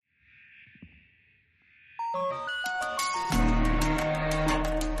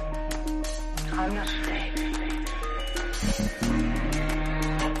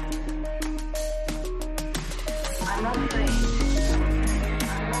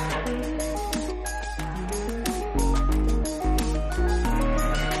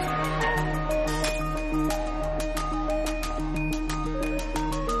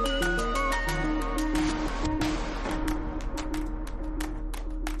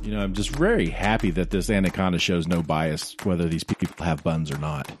I'm just very happy that this Anaconda shows no bias whether these people have buns or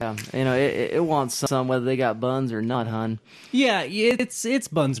not. Yeah, it wants some whether they got buns or not, hon. Yeah, it's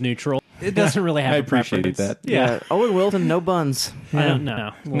buns neutral. It doesn't really have I a appreciate preference. that. Yeah. Owen Wilson, no buns. I don't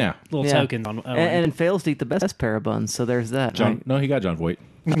know. Little Yeah. tokens on Owen. And fails to eat the best pair of buns, so there's that. John, no, he got John Voight.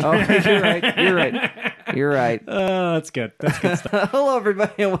 Oh, you're right. Oh, that's good. That's good stuff. Hello,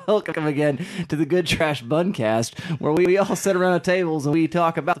 everybody, and welcome again to the Good Trash Buncast, where we all sit around at tables and we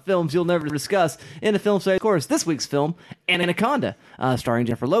talk about the films you'll never discuss in a film study. Of course, this week's film, Anaconda, starring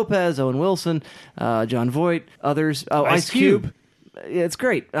Jennifer Lopez, Owen Wilson, John Voight, others. Oh, Ice Cube. Yeah, it's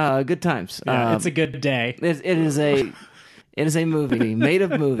great. Good times. Yeah, it's a good day. It is a movie made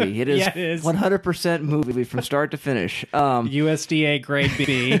of movie. It is, Yeah, it is. 100% movie from start to finish. USDA grade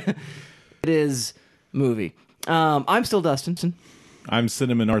B. It is movie. I'm still Dustin. I'm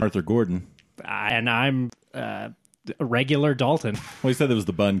Cinnamon Arthur Gordon. And I'm a regular Dalton. Well, he said it was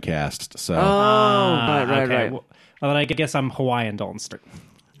the bun cast, so Right. Okay. Well, then I guess I'm Hawaiian Dalton.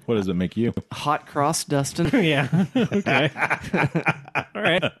 what does it make you? Hot cross Dustin. Yeah. Okay. All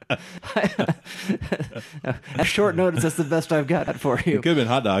right. At short notice, that's the best I've got for you. It could have been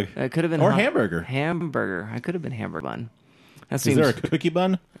hot dog. It could have been Or hot- hamburger. Hamburger. I could have been hamburger bun. That Is seems. there a cookie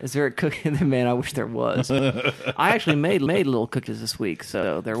bun? Is there a cookie? Man, I wish there was. I actually made little cookies this week,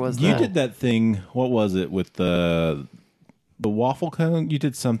 so there was. You that. did that thing. What was it with the waffle cone? You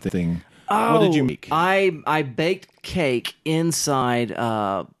did something. Oh, what did you make? I baked cake inside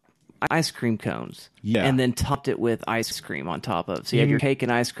ice cream cones. Yeah. And then topped it with ice cream on top of. So you have your cake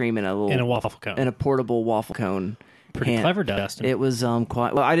and ice cream in a little In a waffle cone. in a portable waffle cone. Pretty pan. clever, Dustin. It was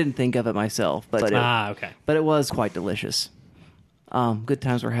quite well. I didn't think of it myself, but okay. but it was quite delicious. Good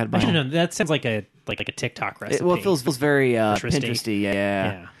times were had by. Actually, no, that sounds like a TikTok recipe. It feels very Pinteresty. Pinteresty.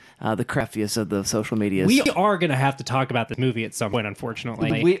 Yeah. The craftiest of the social medias. We are going to have to talk about this movie at some point,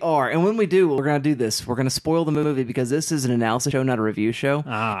 unfortunately. We are, and when we do, we're going to do this. We're going to spoil the movie because this is an analysis show, not a review show.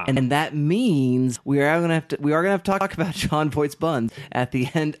 And that means we are going to have to talk about John Voight's buns at the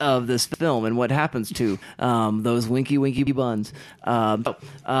end of this film and what happens to those winky buns. What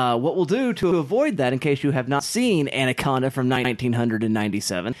we'll do to avoid that, in case you have not seen Anaconda from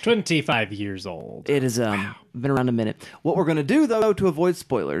 1997, 25 years old. it is been around a minute. What we're going to do, though, to avoid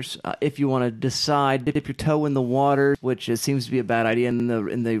spoilers, if you want to decide to dip your toe in the water, which seems to be a bad idea in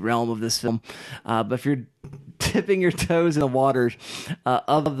the realm of this film, but if you're dipping your toes in the waters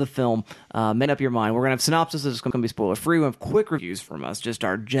of the film, make up your mind. We're going to have synopsis. It's going to be spoiler-free. We have quick reviews from us, just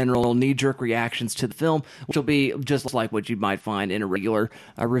our general knee-jerk reactions to the film, which will be just like what you might find in a regular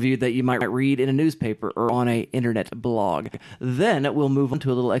review that you might read in a newspaper or on a internet blog. Then we'll move on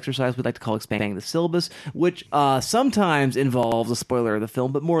to a little exercise we like to call expanding the syllabus, which sometimes involves a spoiler of the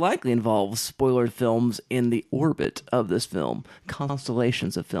film, but more likely involves spoiler films in the orbit of this film,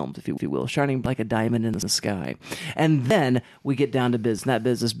 constellations of films, if you will, shining like a diamond in the sky. And then we get down to business, that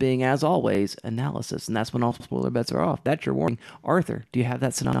business being, as always, analysis. And that's when all spoiler bets are off. That's your warning. Arthur, do you have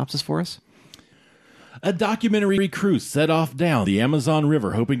that synopsis for us? A documentary crew set off down the Amazon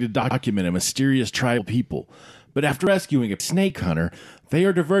River hoping to document a mysterious tribal people. But after rescuing a snake hunter, they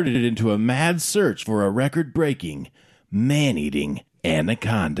are diverted into a mad search for a record-breaking, man-eating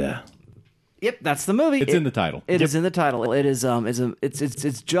anaconda. Yep, that's the movie. It's in the title. It is in the title. It is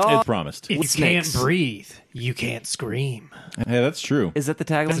it's jaw. It's promised. If you snakes. can't breathe, you can't scream. Hey, that's true. Is that the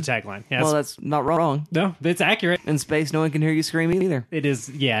tagline? That's a tagline. Yes. Well, that's not wrong. No, it's accurate. In space, no one can hear you scream either. It is.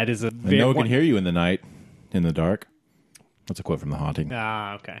 Yeah, it is a. And no one can hear you in the night, in the dark. That's a quote from The Haunting.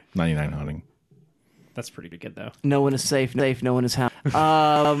 Okay. 99 Haunting. That's pretty good though. No one is safe. No one is happy.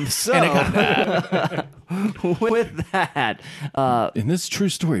 So, with that, In this true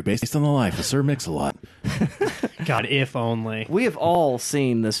story based on the life of Sir Mix-a-Lot. God, if only. we have all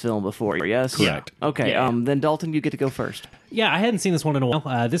seen this film before, yes? Correct. Okay, Yeah. then Dalton, you get to go first. Yeah, I hadn't seen this one in a while.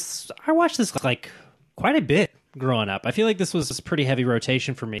 I watched this like quite a bit growing up. I feel like this was a pretty heavy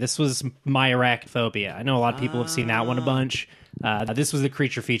rotation for me. This was My Arachnophobia. I know a lot of people have seen that one a bunch. This was the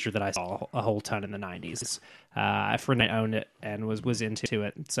creature feature that I saw a whole ton in the 90s. A friend owned it and was into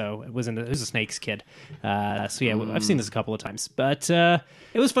it, so it was a Snakes kid. So yeah, I've seen this a couple of times, but it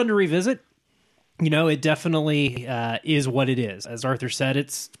was fun to revisit. You know, it definitely is what it is. As Arthur said,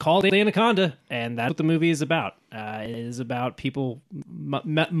 it's called Anaconda, and that's what the movie is about. It is about people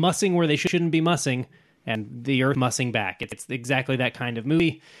mussing where they shouldn't be mussing, and the earth mussing back. It's exactly that kind of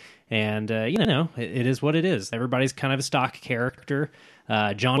movie. And, it is what it is. Everybody's kind of a stock character.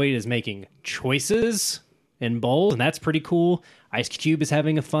 John Voight is making choices in bold, and that's pretty cool. Ice Cube is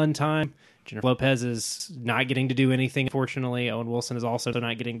having a fun time. Jennifer Lopez is not getting to do anything, unfortunately. Owen Wilson is also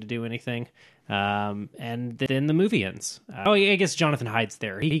not getting to do anything. And then the movie ends. I guess Jonathan Hyde's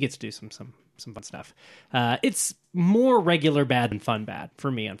there. He gets to do some fun stuff. It's more regular bad than fun bad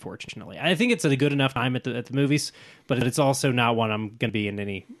for me, unfortunately. I think it's a good enough time at the movies, but it's also not one I'm going to be in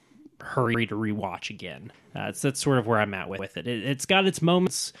any hurry to rewatch again. That's sort of where I'm at with it. It's got its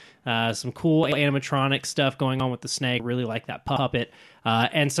moments, some cool animatronic stuff going on with the snake. Really like that puppet,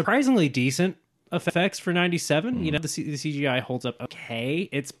 and surprisingly decent effects for 97. You know, the CGI holds up okay.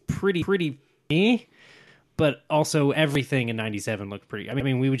 It's pretty me, but also everything in 97 looked pretty. I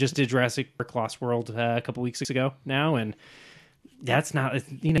mean, we just did Jurassic Park Lost World a couple weeks ago now, and that's not,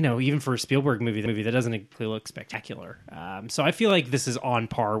 even for a Spielberg movie, that doesn't exactly look spectacular. So I feel like this is on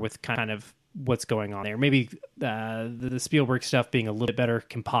par with kind of what's going on there. Maybe the Spielberg stuff being a little bit better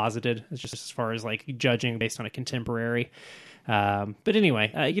composited, just as far as like judging based on a contemporary. But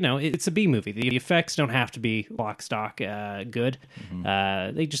anyway, it's a B movie. The effects don't have to be lock stock good.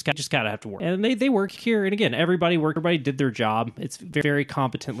 They just gotta have to work, and they work here. And again, everybody did their job. It's very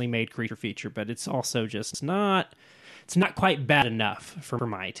competently made creature feature, but it's also just not. It's not quite bad enough for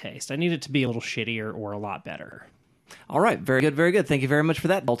my taste. I need it to be a little shittier or a lot better. All right, very good, very good. Thank you very much for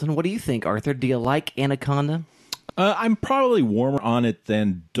that, Dalton. What do you think, Arthur? Do you like Anaconda? I'm probably warmer on it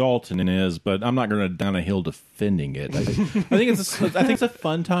than Dalton is, but I'm not going to down a hill defending it. I think it's a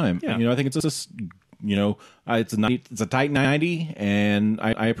fun time. Yeah. I think it's just it's a tight 90, and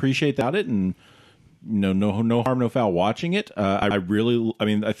I appreciate that. And no harm, no foul watching it. I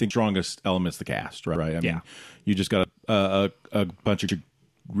think strongest element's the cast, right? I mean, you just got a bunch of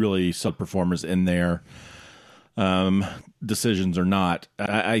really sub performers in there. Decisions or not,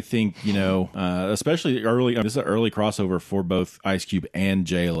 I think especially early. This is an early crossover for both Ice Cube and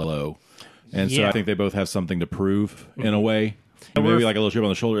J-Lo, and so I think they both have something to prove in a way. Maybe like a little chip on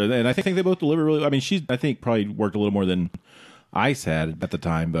the shoulder, and I think they both deliver really. I mean, I think probably worked a little more than Ice had at the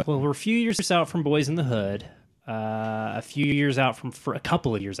time, but we're a few years out from Boys in the Hood, a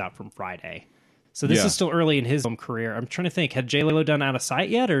couple of years out from Friday. So this is still early in his career. I'm trying to think. Had J-Lo done Out of Sight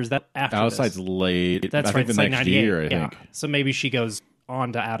yet, or is that after Out of this? Sight's late. That's I right. think the it's next like year, I 98. think. So maybe she goes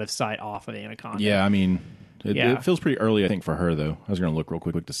on to Out of Sight off of Anaconda. Yeah, I mean, it feels pretty early, I think, for her, though. I was going to look real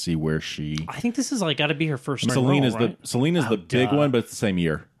quick to see where she... I think this is got to be her first Selena's role, right? Selena's the big one, but it's the same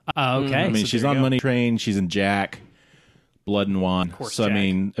year. Oh, okay. I mean, So she's there on you go. Money Train. She's in Jack, Blood and Wine. course, So Jack.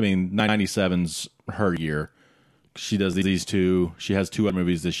 I mean, 97's her year. She does these two. She has two other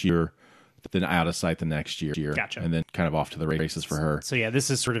movies this year, then Out of Sight the next year. Gotcha. And then kind of off to the races for her. So yeah, this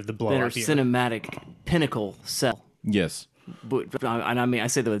is sort of the blow Their up year. cinematic pinnacle cell. Yes. And I mean, I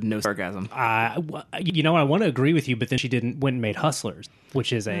say that with no sarcasm. I want to agree with you, but then she went and made Hustlers,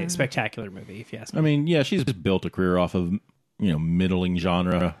 which is a spectacular movie, if you ask me. I mean, yeah, she's just built a career off of, middling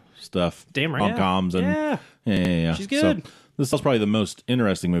genre stuff. Damn right. Rom-coms and yeah. She's good. So this is probably the most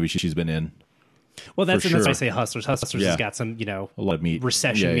interesting movie she's been in. Well, that's for why I sure. say Hustlers. Hustlers has got some, A lot of meat.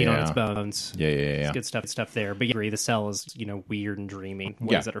 recession meat on Yeah. its bones. Yeah. It's good stuff there. But you agree, the cell is, weird and dreamy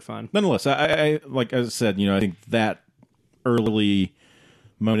ways that are fun. Nonetheless, I like I said, I think that early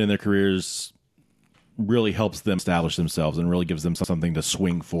moment in their careers really helps them establish themselves and really gives them something to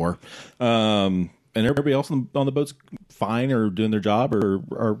swing for. And everybody else on the boat's fine or doing their job or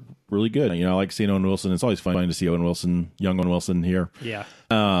are really good. I like seeing Owen Wilson. It's always fun to see young Owen Wilson here. Yeah.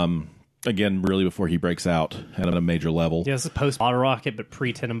 Again, really before he breaks out at a major level. Yeah, this is post Bottle Rocket, but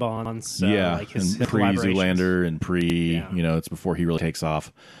pre Tenenbaums. So like his and pre collaborations. Zoolander and it's before he really takes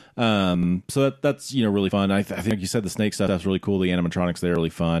off. So that's really fun. I think like you said, the snake stuff, that's really cool. The animatronics there are really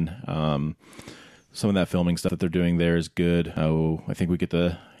fun. Some of that filming stuff that they're doing there is good. Oh, I think we get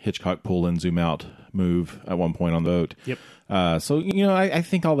the Hitchcock pull and zoom out move at one point on the boat. Yep. So I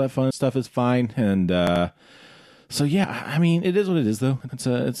think all that fun stuff is fine. And so yeah, I mean, it is what it is, though.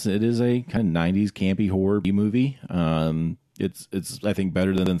 It is a kind of 90s campy horror B movie. It's I think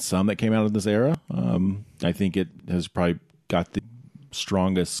better than some that came out of this era. I think it has probably got the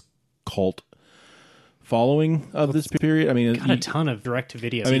strongest cult following of this period. I mean, Got a ton of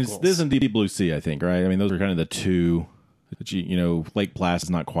direct-to-video I mean, sequels. this and Deep Blue Sea, I think, right? I mean, those are kind of the two that Lake Placid is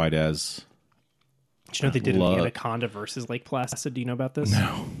not quite as... Did you know they did an Anaconda versus Lake Placid? Do you know about this?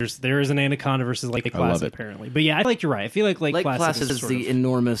 No. There is an Anaconda versus Lake love Placid, it. apparently. But yeah, I think you're right. I feel like Lake Placid is sort the of,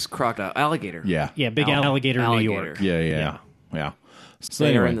 enormous crocodile alligator. Yeah. yeah, big alligator in New York. Yeah. So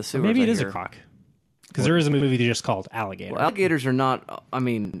They are anyway, in the sewers. Maybe it I is a hear. croc. Because there is a movie just called Alligator. Well, alligators are not. I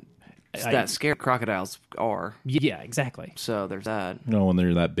mean, that scary crocodiles are. Yeah, exactly. So there's that. when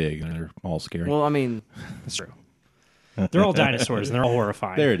they're that big, they're all scary. Well, I mean, That's true. They're all dinosaurs and they're all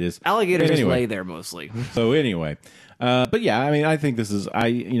horrifying. there it is. alligators just Anyway. lay there mostly. So anyway, But yeah, I mean, I think this is,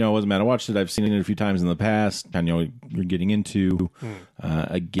 it wasn't bad. I watched it. I've seen it a few times in the past. And, you're getting into,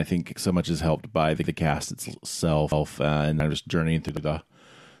 again, I think so much is helped by the cast itself, and I'm just journeying through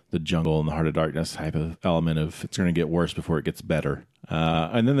the jungle and the heart of darkness type of element of it's going to get worse before it gets better.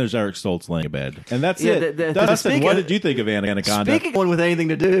 And then there's Eric Stoltz laying in bed. And that's it. Dustin, what did you think of Anaconda? Speaking of one with anything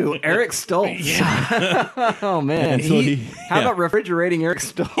to do, Eric Stoltz. Oh, man. How about refrigerating Eric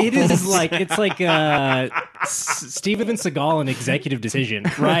Stoltz? It's like Steven Seagal, an executive decision,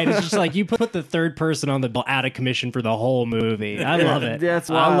 right? It's just like you put the third person on the ball out of commission for the whole movie. I love it. That's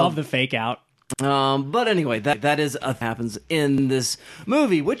I wild. love the fake out. But anyway, that is happens in this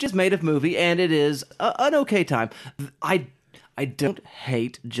movie, which is made of movie, and it is an okay time. I don't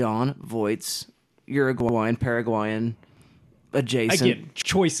hate John Voight's Paraguayan adjacent. Again,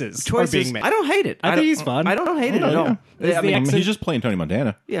 choices are being made. I don't hate it. I think he's fun. I don't hate it at all. He's just playing Tony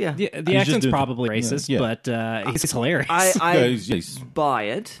Montana. Yeah. The accent's probably racist, but he's hilarious. I buy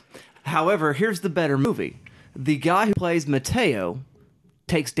it. However, here's the better movie. The guy who plays Mateo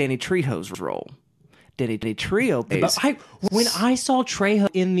takes Danny Trejo's role. Danny Trejo plays... When I saw Trejo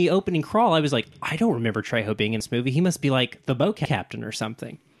in the opening crawl, I was like, I don't remember Trejo being in this movie. He must be like the boat captain or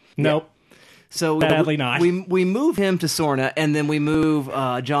something. Nope. So sadly not. We move him to Sorna, and then we move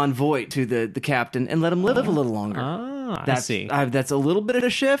John Voight to the captain and let him live a little longer. I see. That's a little bit of a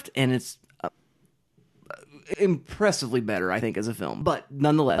shift, and it's impressively better, I think, as a film. But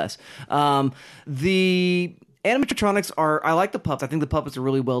nonetheless, the animatronics I like the puppets. I think the puppets are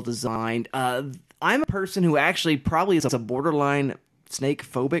really well designed. I'm a person who actually probably is a borderline snake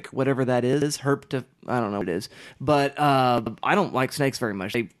phobic, whatever that is. I don't know what it is. But I don't like snakes very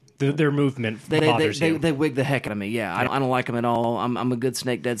much. Their movement bothers you. They wig the heck out of me. Yeah, I don't like them at all. I'm a good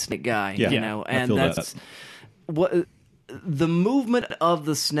dead snake guy. Yeah, and that's what the movement of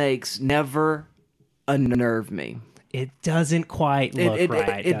the snakes never unnerved me. It doesn't quite look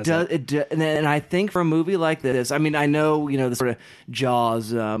right. It does. And I think for a movie like this, I mean, I know the sort of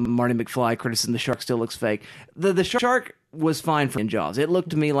Jaws, Marty McFly criticism. The shark still looks fake. The shark was fine in Jaws. It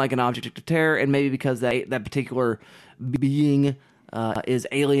looked to me like an object of terror, and maybe because that particular being is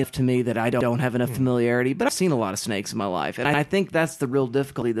alien to me that I don't have enough familiarity. But I've seen a lot of snakes in my life, and I think that's the real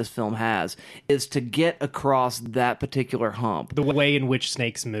difficulty this film has, is to get across that particular hump. The way in which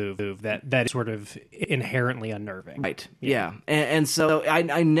snakes move, that is sort of inherently unnerving. Right. Yeah. And so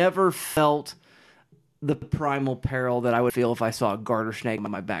I never felt the primal peril that I would feel if I saw a garter snake on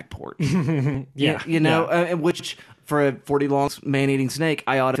my back porch. Which for a 40-long man-eating snake,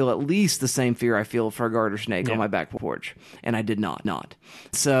 I ought to feel at least the same fear I feel for a garter snake on my back porch, and I did not.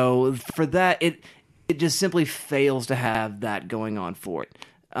 So for that, it just simply fails to have that going on for it.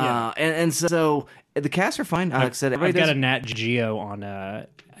 And so the casts are fine. Like I said, I've got a Nat Geo on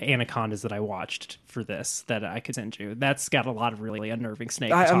Anacondas that I watched for this that I could send you. That's got a lot of really unnerving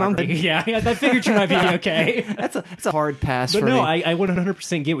snake photography. Yeah, I figured you might be okay. That's a hard pass for me. But I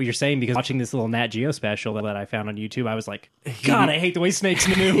 100% get what you're saying, because watching this little Nat Geo special that I found on YouTube, I was like, God, I hate the way snakes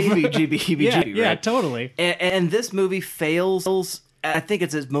move. Heebie-jeebie, yeah, right? Totally. And this movie fails, I think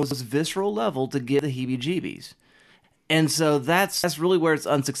it's its most visceral level, to give the heebie-jeebies. And so that's really where it's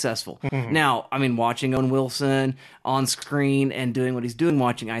unsuccessful. Mm-hmm. Now, I mean, watching Owen Wilson on screen and doing what he's doing,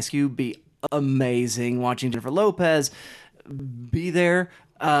 watching Ice Cube be amazing, watching Jennifer Lopez be there.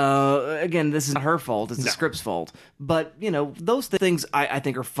 Again, this is not her fault. It's the script's fault. But, those things I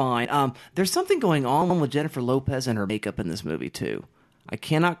think are fine. There's something going on with Jennifer Lopez and her makeup in this movie, too. I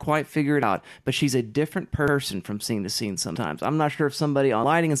cannot quite figure it out, but she's a different person from scene to scene sometimes. I'm not sure if somebody on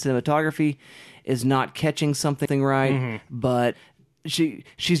lighting and cinematography is not catching something right, but she's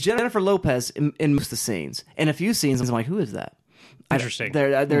Jennifer Lopez in most of the scenes. In a few scenes, I'm like, who is that? Interesting.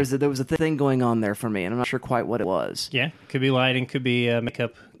 There was a thing going on there for me, and I'm not sure quite what it was. Yeah, could be lighting, could be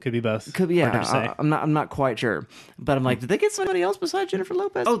makeup, could be both. Could be, yeah. I'm not quite sure, but I'm like, did they get somebody else besides Jennifer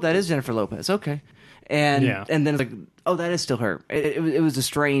Lopez? Oh, that is Jennifer Lopez. Okay. And then it's like, oh, that is still her. It was a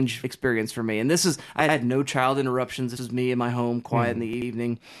strange experience for me. And I had no child interruptions. This was me in my home, quiet in the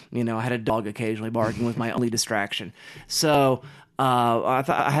evening. I had a dog occasionally barking with my only distraction. So I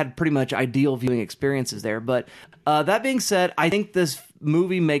thought I had pretty much ideal viewing experiences there. But that being said, I think this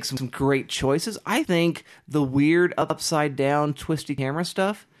movie makes some great choices. I think the weird upside down twisty camera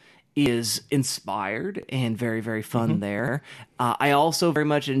stuff is inspired and very, very fun there. I also very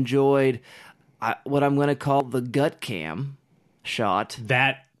much enjoyed what I'm going to call the gut cam shot.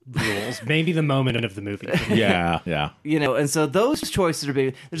 That rules. Maybe the moment of the movie. Yeah. And so those choices are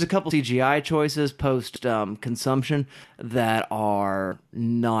big. There's a couple CGI choices post consumption that are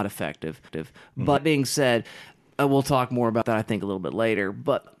not effective. But being said, we'll talk more about that, I think, a little bit later.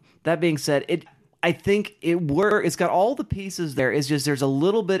 But that being said, I think it's got all the pieces there. It's just there's a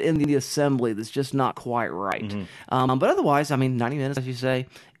little bit in the assembly that's just not quite right. But otherwise, I mean, 90 minutes, as you say,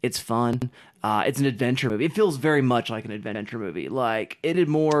 it's fun. It's an adventure movie. It feels very much like an adventure movie. Like, it is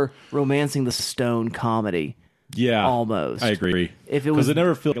more Romancing the Stone comedy. Yeah, almost. I agree. If it was, because it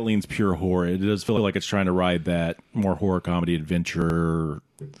never feels like it leans pure horror. It does feel like it's trying to ride that more horror comedy, adventure,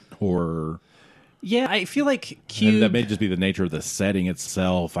 horror. Yeah, I feel like Cube... And that may just be the nature of the setting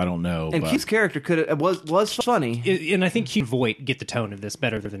itself. I don't know. And Cube's character was funny. And I think Cube and Voight get the tone of this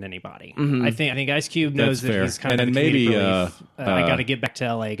better than anybody. I think Ice Cube knows That's that fair. he's kind of And the maybe, relief. I got to get back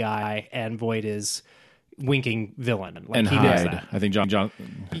to LA guy, and Voight is winking villain. Like, and he knows Hyde. that. I think John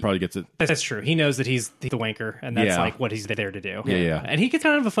probably gets it. That's true. He knows that he's the wanker, and that's Yeah. like what he's there to do. Yeah. And he gets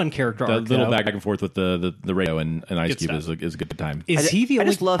kind of a fun character The arc. little though. back and forth with the radio and Ice Good Cube stuff. is a good time. Is he the I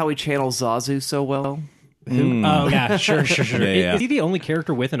only? just love how he channels Zazu so well. Oh yeah, sure. Yeah. Is he the only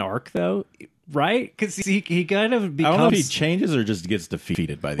character with an arc though? Right? Because he kind of becomes. I don't know if he changes or just gets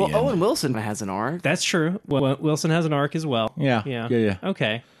defeated by the Well, end. Owen Wilson has an arc. That's true. Well, Wilson has an arc as well. Yeah.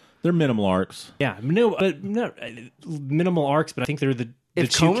 Okay. They're minimal arcs. Yeah. No, but no minimal arcs. But I think they're the If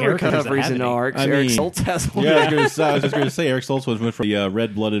two Conan characters that Recovery's have an any. arc, I Eric mean- Stoltz has one. Yeah, I was just going to say Eric Stoltz went from the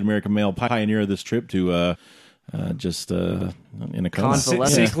red-blooded American male pioneer of this trip to just in a coma.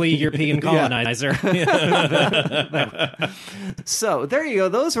 Convalescent. Sickly European colonizer. So there you go.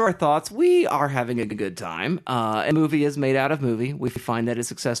 Those are our thoughts. We are having a good time. A movie is made out of movie. We find that it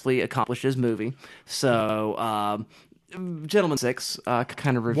successfully accomplishes movie. So, Gentleman Six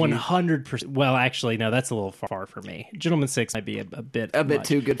kind of review. 100%. Well, actually, no, that's a little far for me. Gentleman Six might be a bit much.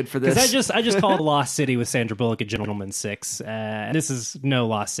 too good for this. Because I just called Lost City with Sandra Bullock a Gentleman Six, and this is no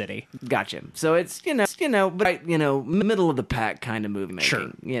Lost City. Gotcha. So it's but middle of the pack kind of movie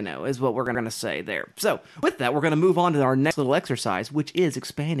making. Sure. Is what we're going to say there. So with that, we're going to move on to our next little exercise, which is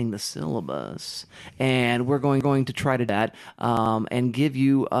expanding the syllabus, and we're going to try to do that and give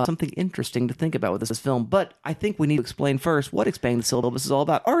you something interesting to think about with this film. But I think we need to explain first what expanding the syllabus is all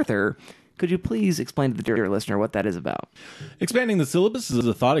about. Arthur, could you please explain to the dear listener what that is about? Expanding the syllabus is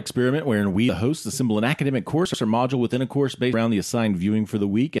a thought experiment wherein we, the hosts, assemble an academic course or module within a course based around the assigned viewing for the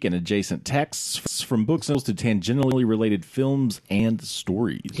week and adjacent texts from books to tangentially related films and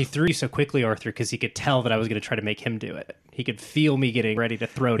stories. He threw you so quickly, Arthur, because he could tell that I was going to try to make him do it. He could feel me getting ready to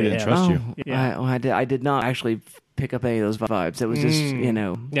throw to He him. didn't trust you. Yeah. I did not actually pick up any of those vibes. It was just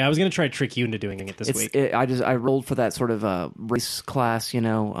Yeah, I was going to try to trick you into doing it this week. I rolled for that sort of race class,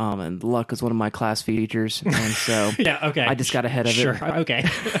 and luck is one of my class features, and so Yeah, okay. I just got ahead of Sure, it. okay.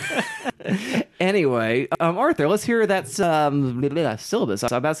 Anyway, Arthur, let's hear that syllabus.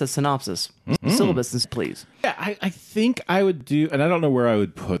 I about to say synopsis. Syllabus, please. Yeah, I think I would do, and I don't know where I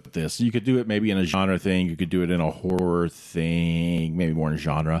would put this. You could do it maybe in a genre thing. You could do it in a horror thing, maybe more in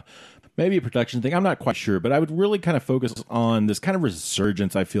genre. Maybe a production thing. I'm not quite sure, but I would really kind of focus on this kind of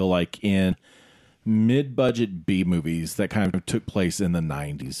resurgence, I feel like, in mid-budget B movies that kind of took place in the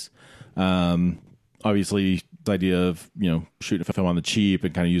 90s. Obviously, the idea of, shooting a film on the cheap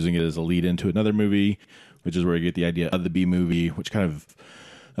and kind of using it as a lead into another movie, which is where you get the idea of the B movie, which kind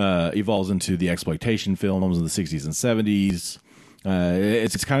of evolves into the exploitation films in the 60s and 70s.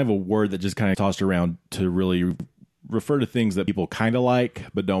 It's kind of a word that just kind of tossed around to really refer to things that people kind of like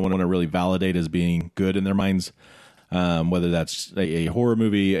but don't want to really validate as being good in their minds, whether that's a horror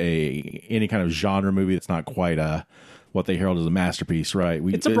movie, any kind of genre movie that's not quite what they herald as a masterpiece, right?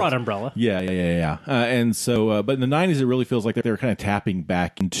 It's a broad umbrella. Yeah. And so, but in the 90s, it really feels like they were kind of tapping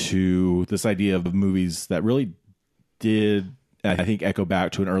back into this idea of movies that really did, I think, echo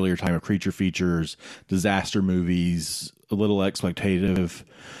back to an earlier time of creature features, disaster movies, a little exploitative.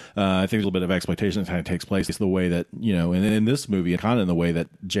 I think there's a little bit of exploitation that kind of takes place the way that, in this movie, kind of in the way that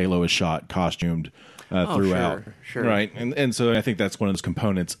J-Lo is shot, costumed throughout. Sure. Right. And so I think that's one of those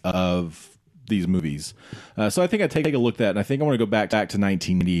components of these movies. So I think I'd take a look at that, and I think I want to go back to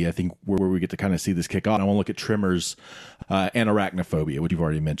 1980, I think, where we get to kind of see this kick off. I want to look at Tremors and Arachnophobia, which you've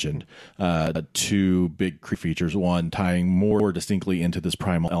already mentioned. Two big features, one tying more distinctly into this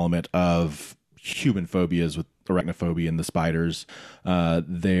primal element of human phobias with arachnophobia and the spiders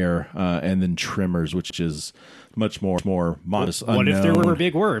there, and then Tremors, which is much more modest, What if there unknown. were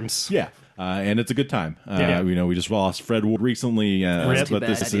big worms? Yeah. And it's a good time. Yeah. We just lost Fred Ward recently, Rip. but Too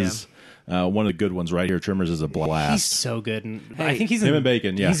this bad, is One of the good ones right here. Tremors is a blast. He's so good, and I Hey, think he's him in, and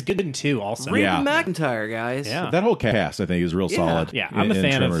Bacon, yeah. he's good in 2 also. Reed Yeah. McIntyre, guys. Yeah. That whole cast, I think, is real solid. Yeah, I'm a in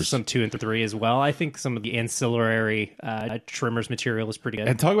fan Tremors. of some 2 and 3 as well. I think some of the ancillary Tremors material is pretty good.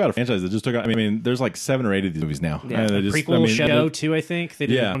 And talk about a franchise that just took. I mean, there's like 7 or 8 of these movies now. Yeah. They just- Prequel I mean, show too. I think they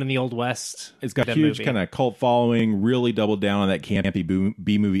did Yeah. one in the Old West. It's got that huge movie. kind of cult following. Really doubled down on that campy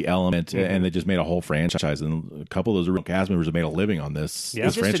B movie element, Mm-hmm. and they just made a whole franchise. And a couple of those real cast members have made a living on this Yeah.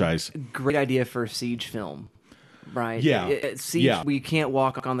 this It's just franchise. a great idea for a siege film. Right. Yeah. Siege, Yeah. we can't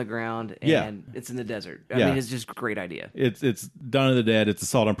walk on the ground, and Yeah. it's in the desert. Yeah. I mean, it's just a great idea. It's Dawn of the Dead. It's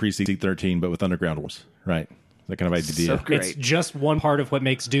Assault on Precinct 13, but with underground wars, right? That kind of idea. So great. It's just one part of what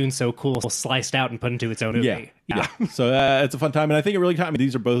makes Dune so cool, sliced out and put into its own movie. Yeah. So it's a fun time, and I think it really. I mean,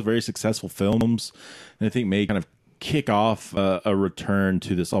 these are both very successful films, and I think may kind of kick off a return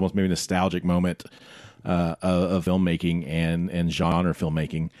to this almost maybe nostalgic moment of filmmaking and genre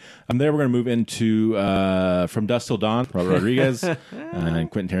filmmaking. There, we're going to move into From Dusk Till Dawn, Robert Rodriguez and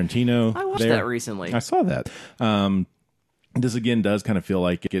Quentin Tarantino. I watched that recently. I saw that. This again does kind of feel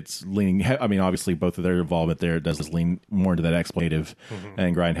like it's leaning. I mean, obviously, both of their involvement there does lean more into that exploitative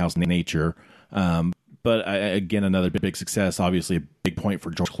and grindhouse nature. But again, another big success. Obviously, a big point for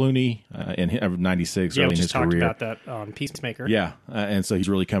George Clooney in '96, Yeah, early we in his just talked career. about that on Peacemaker. Yeah, and so he's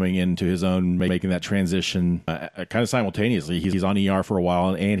really coming into his own, making that transition kind of simultaneously. He's on ER for a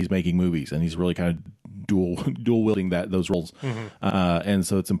while, and he's making movies, and he's really kind of dual wielding those roles. And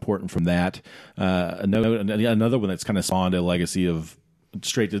so it's important from that. Another one that's kind of spawned a legacy of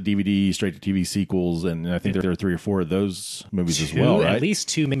straight to DVD, straight to TV sequels, and I think there are 3 or 4 of those movies as well, right? At least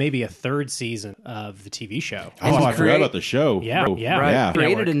 2, maybe a 3rd season of the TV show. Oh, I forgot create- about the show. Yeah, Oh, yeah. Right. yeah.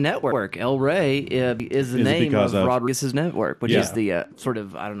 Created a network. El Rey is the Is name because of of- Rodriguez's network, which Yeah. is the sort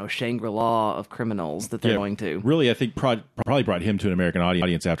of, I don't know, Shangri-La of criminals that they're going to. Really, I think probably brought him to an American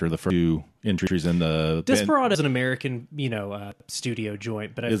audience after the first 2 entries in the Desperado is an American, studio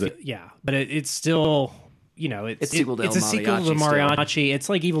joint, but Is it? Yeah, but it's still. It's sequel to it's a El sequel to Mariachi Mariachi. It's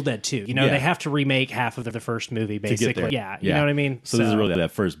like Evil Dead 2. Yeah. They have to remake half of the first movie, to get basically. there. Yeah, you know what I mean? So this is really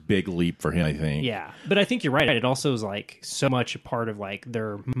that first big leap for him, I think. Yeah, but I think you're right. It also is like so much a part of like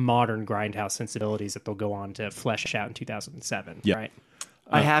their modern grindhouse sensibilities that they'll go on to flesh out in 2007. Yeah. Right.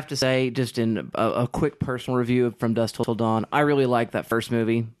 I have to say, just in a quick personal review of From Dusk Till Dawn, I really liked that first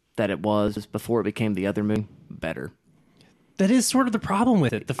movie that it was before it became the other movie better. That is sort of the problem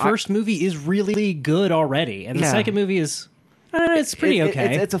with it. The first movie is really good already, and the Yeah. second movie is it's pretty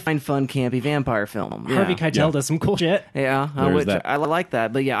okay. It's a fine, fun, campy vampire film. Harvey Yeah. Keitel does some cool shit. Yeah, There's that. I like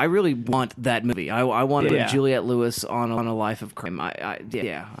that, but yeah, I really want that movie. I want to Yeah. put Juliette Lewis on a life of crime.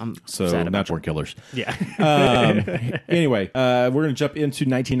 I'm So sad about Natural Born Killers. Yeah. Anyway, we're going to jump into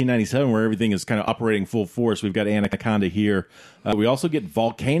 1997, where everything is kind of operating full force. We've got Anaconda here. We also get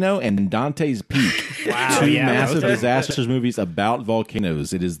Volcano and Dante's Peak. Wow, 2 yeah, massive those are- disasters movies about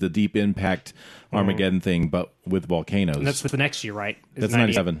volcanoes. It is the Deep Impact Armageddon thing, but with volcanoes. And that's the next year, right? Is That's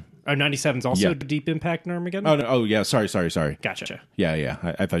 90 97. Oh, 97 is also Yeah. Deep Impact and Armageddon? Oh, no, oh, yeah. Sorry. Gotcha. Yeah.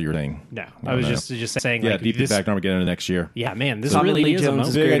 I thought you were saying. No, I was just saying, Yeah, like, Deep this, Impact Armageddon next year. yeah, man, this Tommy really Lee is a Jones moment.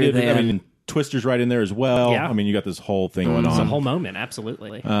 is Big greater idea. I than- mean, Twister's right in there as well. Yeah. I mean, you got this whole thing going It's a on. whole moment,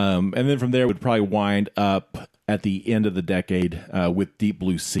 absolutely. And then from there, would probably wind up at the end of the decade with Deep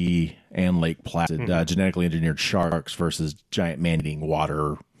Blue Sea and Lake Placid, genetically engineered sharks versus giant man-eating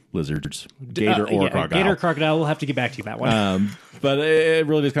water lizards, gator or crocodile. Gator, crocodile, we'll have to get back to you about one. But it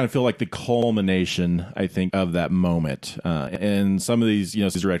really does kind of feel like the culmination, I think, of that moment. And some of these,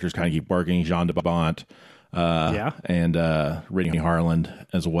 these directors kind of keep working. Jean de Bont, and Rennie Harland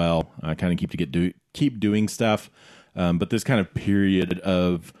as well, kind of keep doing stuff. But this kind of period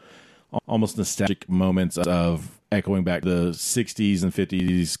of almost nostalgic moments of echoing back the 60s and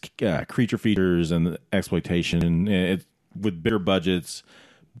 50s creature features and exploitation, with bigger budgets,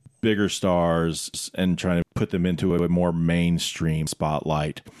 bigger stars, and trying to put them into a more mainstream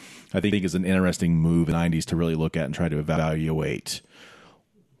spotlight, I think is an interesting move in the 90s to really look at and try to evaluate,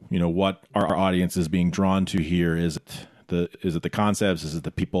 what our audience is being drawn to here. Is it the concepts? Is it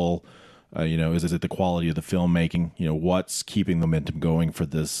the people? Is it the quality of the filmmaking? What's keeping the momentum going for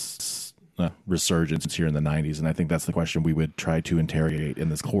this resurgence here in the 90s? And I think that's the question we would try to interrogate in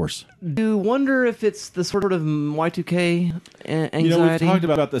this course. Do you wonder if it's the sort of Y2K anxiety? We've talked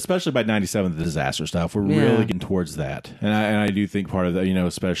about, especially by 97, the disaster stuff. We're really getting towards that. And I do think part of that,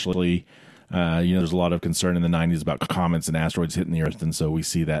 especially, there's a lot of concern in the 90s about comets and asteroids hitting the Earth. And so we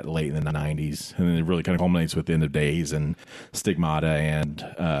see that late in the 90s. And then it really kind of culminates with the End of Days and Stigmata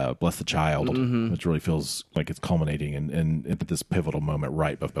and Bless the Child, which really feels like it's culminating in this pivotal moment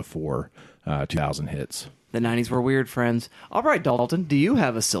right before 2000 hits. The 90s were weird, friends. All right, Dalton, do you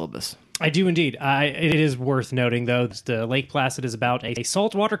have a syllabus? I do indeed. It is worth noting, though, the Lake Placid is about a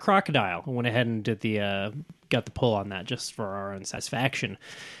saltwater crocodile. I went ahead and did got the pull on that just for our own satisfaction.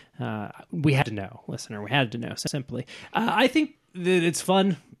 We had to know, listener. We had to know, simply. I think that it's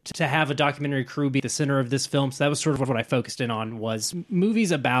fun to have a documentary crew be the center of this film. So that was sort of what I focused in on, was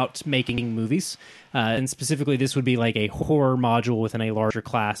movies about making movies. And specifically, this would be like a horror module within a larger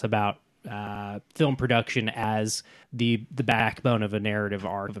class about film production as the backbone of a narrative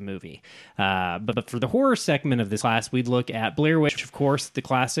arc of a movie. But for the horror segment of this class, we'd look at Blair Witch, of course, the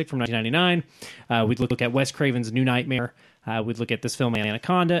classic from 1999. We'd look at Wes Craven's New Nightmare. We'd look at this film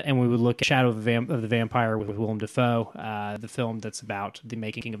Anaconda, and we would look at Shadow of the Vampire with Willem Dafoe, the film that's about the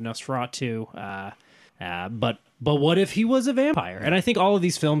making of Nosferatu. But what if he was a vampire? And I think all of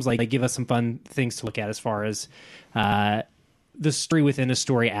these films like give us some fun things to look at as far as the story within a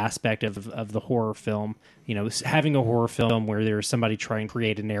story aspect of the horror film. You know, having a horror film where there's somebody trying to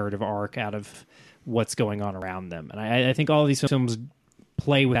create a narrative arc out of what's going on around them. And I think all of these films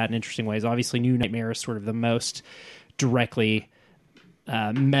play with that in interesting ways. Obviously, New Nightmare is sort of the most directly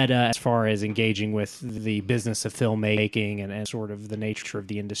meta as far as engaging with the business of filmmaking and sort of the nature of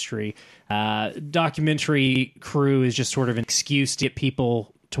the industry. Documentary crew is just sort of an excuse to get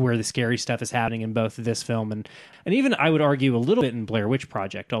people to where the scary stuff is happening in both this film and even I would argue a little bit in Blair Witch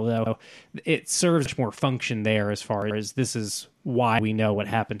Project, although it serves much more function there as far as this is why we know what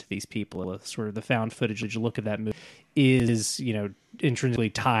happened to these people. Sort of the found footage look at that movie is, you know, intrinsically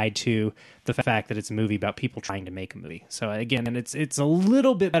tied to the fact that it's a movie about people trying to make a movie. So again, and it's a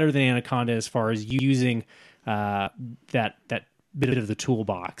little bit better than Anaconda as far as using that bit of the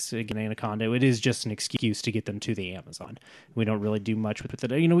toolbox. Again, Anaconda, it is just an excuse to get them to the Amazon. We don't really do much with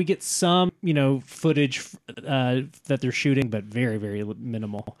it. You know, we get some, you know, footage that they're shooting, but very, very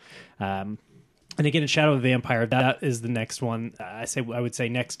minimal. And again, in Shadow of the Vampire, that is the next one. I would say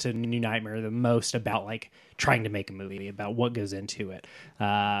next to New Nightmare, the most about like trying to make a movie, about what goes into it.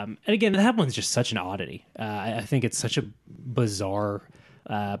 And again, that one's just such an oddity. I think it's such a bizarre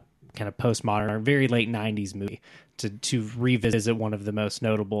kind of postmodern, very late 90s movie to revisit one of the most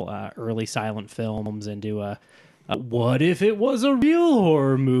notable early silent films and do a what if it was a real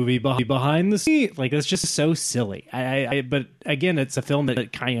horror movie behind the scenes? Like, that's just so silly. But again, it's a film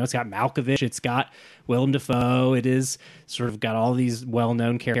that kind of, you know, it's got Malkovich, it's got Willem Dafoe, it is sort of got all these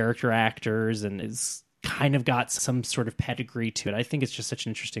well-known character actors, and it's kind of got some sort of pedigree to it. I think it's just such an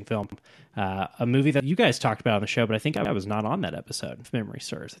interesting film. A movie that you guys talked about on the show, but I think I was not on that episode, if memory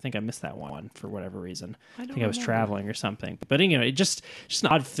serves. I think I missed that one for whatever reason. I think I was traveling or something. But, you know, it just an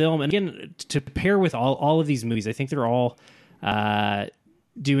odd film. And again, to pair with all of these movies, I think they're all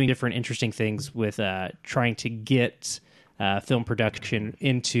doing different interesting things with trying to get film production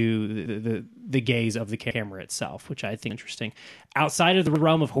into the gaze of the camera itself, which I think is interesting. Outside of the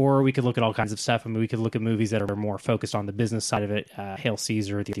realm of horror, we could look at all kinds of stuff. I mean, we could look at movies that are more focused on the business side of it. Hail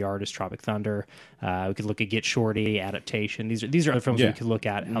Caesar, The Artist, Tropic Thunder. We could look at Get Shorty, Adaptation. These are other films we could look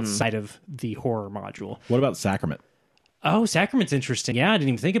at outside of the horror module. What about Sacrament? Oh, Sacrament's interesting. Yeah, I didn't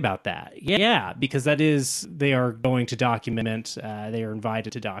even think about that. Yeah, because they are going to document, they are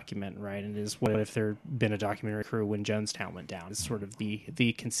invited to document, right? And it is what if there'd been a documentary crew when Jonestown went down? It's sort of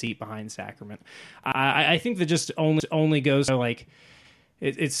the conceit behind Sacrament. I think that just only goes to like,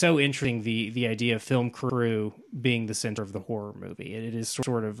 it's so interesting, the idea of film crew being the center of the horror movie. It is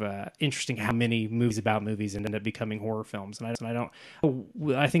sort of interesting how many movies about movies end up becoming horror films. I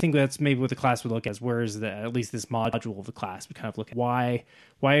think that's maybe what the class would look at, is where is at least this module of the class would kind of look at why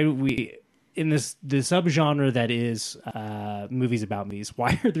do we, in the subgenre that is movies about movies,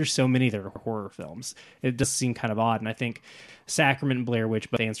 why are there so many that are horror films? It does seem kind of odd, and I think Sacrament and Blair Witch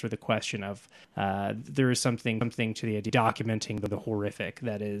both answer the question of there is something to the idea of documenting the horrific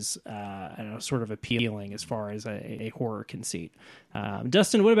that is I don't know, sort of appealing as far as a horror conceit.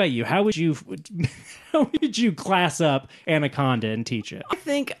 Dustin, what about you? How would you class up Anaconda and teach it? I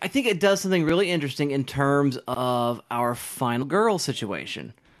think it does something really interesting in terms of our final girl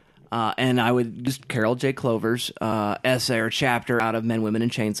situation. And I would just Carol J. Clover's essay or chapter out of Men, Women,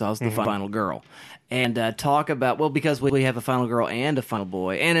 and Chainsaws, The Final Girl. And talk about, well, because we have a final girl and a final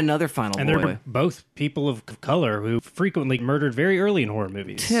boy and another final boy. And they're both people of color who frequently murdered very early in horror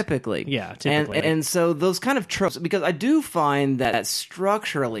movies. Typically. Yeah, typically. And so those kind of tropes, because I do find that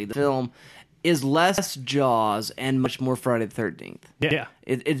structurally the film is less Jaws and much more Friday the 13th. Yeah.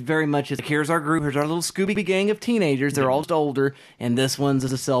 It's very much, like, here's our group, here's our little Scooby gang of teenagers, they're all just older, and this one's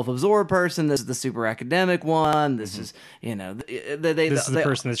a self-absorbed person, this is the super academic one, this is, you know... This is the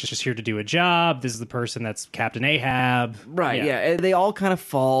person that's just here to do a job, this is the person that's Captain Ahab. Right, yeah. They all kind of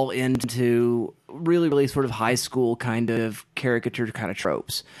fall into really, really sort of high school kind of caricature kind of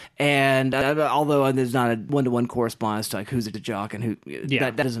tropes. And although there's not a one-to-one correspondence to like who's a jock and who,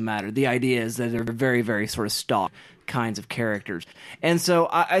 that doesn't matter. The idea is that they're very, very sort of stock kinds of characters. And so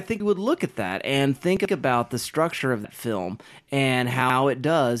I think we would look at that and think about the structure of that film and how it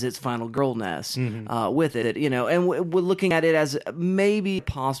does its final girlness with it, and we're looking at it as maybe a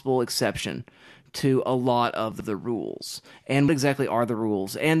possible exception to a lot of the rules. And what exactly are the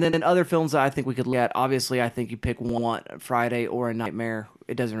rules? And then in other films that I think we could look at, obviously I think you pick one, Friday or A Nightmare.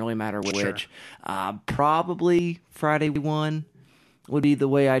 It doesn't really matter which. Probably Friday 1 would be the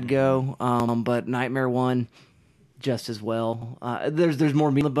way I'd go. But Nightmare 1 just as well. There's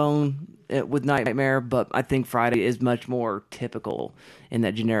more meat on the bone with Nightmare, but I think Friday is much more typical in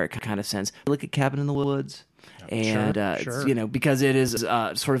that generic kind of sense. Look at Cabin in the Woods. And sure. Because it is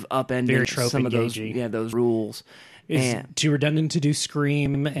sort of upending some of those rules. Is it too redundant to do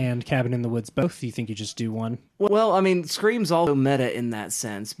Scream and Cabin in the Woods both? Do you think you just do one? Well, I mean, Scream's also meta in that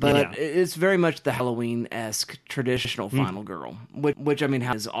sense, but it's very much the Halloween-esque traditional final girl, which I mean,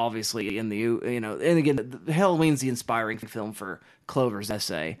 is obviously in the, and again, Halloween's the inspiring film for Clover's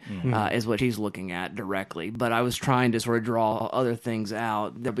essay, is what she's looking at directly. But I was trying to sort of draw other things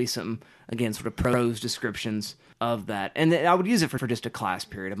out. There'll be some, again, sort of prose descriptions of that. And I would use it for just a class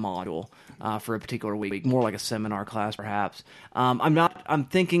period, a module for a particular week, more like a seminar class, perhaps. I'm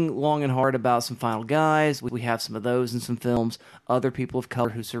thinking long and hard about some final guys. We have some of those in some films, other people of color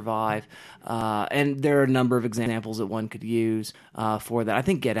who survive. And there are a number of examples that one could use for that. I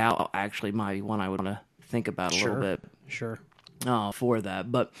think Get Out actually might be one I would want to think about a little bit. Sure. For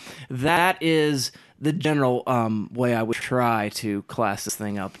that. But that is the general way I would try to class this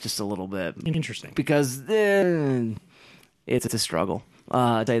thing up just a little bit. Interesting. Because it's a struggle,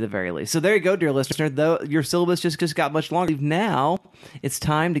 to say the very least. So there you go, dear listener. Though your syllabus just got much longer. Now it's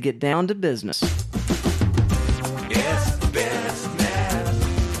time to get down to business. It's business.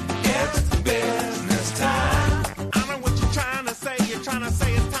 It's business time. I know what you're trying to say. You're trying to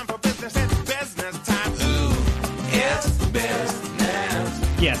say it's time for business. It's business time. Ooh, it's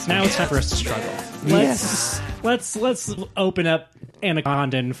business. Yes, now it's time for us to struggle. Let's open up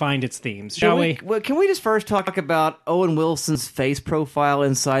Anaconda and find its themes, shall we? Well, can we just first talk about Owen Wilson's face profile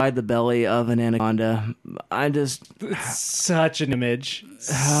inside the belly of an anaconda? Such an image.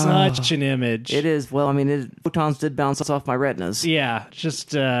 Such an image. It is. Well, I mean, photons did bounce off my retinas. Yeah,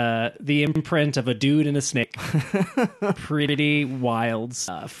 just the imprint of a dude and a snake. Pretty wild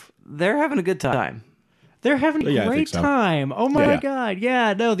stuff. They're having a good time. They're having a great so. time. Oh my God.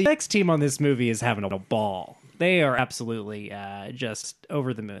 Yeah, no, the X team on this movie is having a ball. They are absolutely just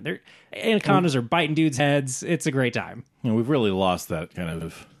over the moon. Anacondas are biting dudes' heads. It's a great time. We've really lost that kind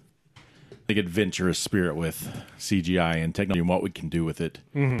of adventurous spirit with CGI and technology and what we can do with it.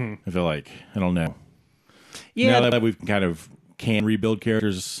 I feel like, I don't know. Yeah. Now that we can rebuild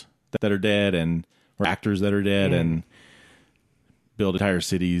characters that are dead or actors that are dead and build entire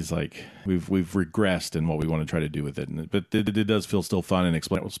cities, like we've regressed in what we want to try to do with it. But it does feel still fun and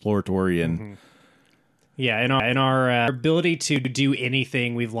exploratory and yeah, in our ability to do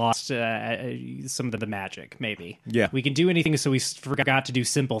anything, we've lost some of the magic, maybe. Yeah. We can do anything, so we forgot to do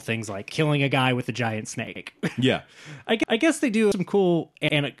simple things like killing a guy with a giant snake. Yeah. I guess they do some cool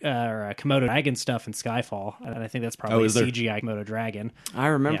Komodo dragon stuff in Skyfall, and I think that's probably a CGI Komodo dragon. I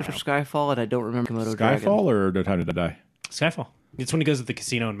remember Skyfall, and I don't remember Komodo dragon. Skyfall or No Time to Die? Skyfall. It's when he goes to the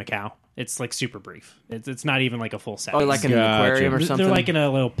casino in Macau. It's like super brief. It's not even like a full set. Oh, like in an aquarium or something? They're like in a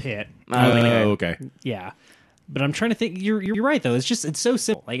little pit. Okay. Yeah. But I'm trying to think. You're right though. It's so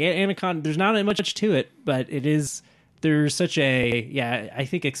simple. Like Anaconda, there's not much to it, but it is. There's such a I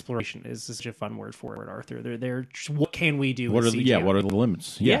think exploration is such a fun word for it, Arthur. They're what can we do? What with are CGI? what are the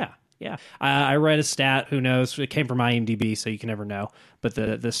limits? Yeah. I read a stat. Who knows? It came from IMDb, so you can never know. But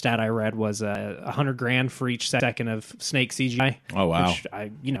the stat I read was $100,000 for each second of snake CGI. Oh wow! Which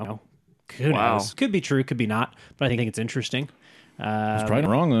who knows? Could be true, could be not. But I think it's interesting. It's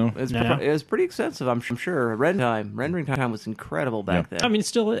probably wrong though. It was pretty expensive, I'm sure. Rendering time was incredible back then. I mean,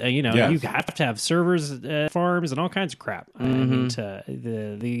 still, you have to have servers, farms, and all kinds of crap. And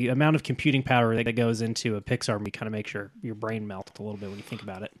the amount of computing power that goes into a Pixar movie kind of makes your brain melt a little bit when you think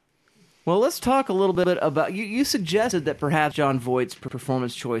about it. Well, let's talk a little bit about... You suggested that perhaps Jon Voight's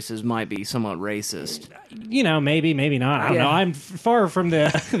performance choices might be somewhat racist. Maybe not. I don't know. I'm far from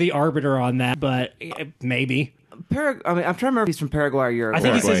the arbiter on that, but maybe. I'm trying to remember if he's from Paraguay or Uruguay. I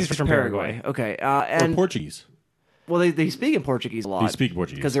think he says he's from Paraguay. Okay. Or Portuguese. Well, they speak in Portuguese a lot. They speak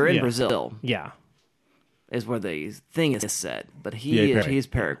Portuguese. Because they're in Brazil. Yeah. is where the thing is set, but he's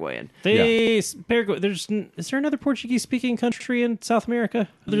Paraguayan. Paraguay. Is there another Portuguese-speaking country in South America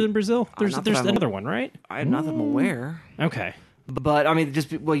other than Brazil? There's another one, right? Not that I'm aware. Okay. But I mean,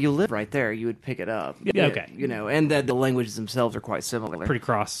 you live right there, you would pick it up. Yeah, okay. And that the languages themselves are quite similar. Pretty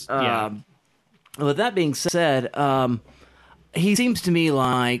cross. Yeah. With that being said, he seems to me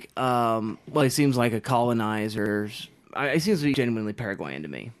like he seems like a colonizer. He seems to be genuinely Paraguayan to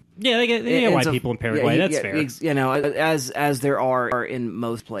me. Yeah, they get white people in Paraguay. That's fair. As there are in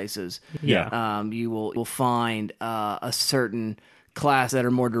most places. Yeah. You will find a certain class that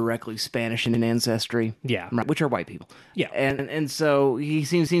are more directly Spanish in ancestry. Yeah. Right, which are white people. Yeah. And so he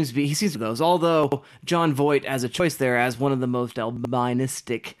seems to those. Although John Voight as a choice there as one of the most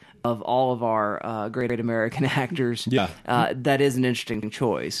albinistic of all of our great American actors. Yeah. That is an interesting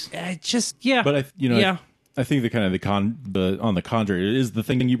choice. But I think on the contrary is the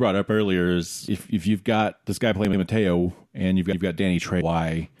thing you brought up earlier is if you've got this guy playing Mateo and you've got Danny Trejo,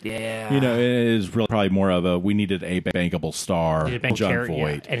 why? Yeah. It is really probably more of we needed a bankable star, John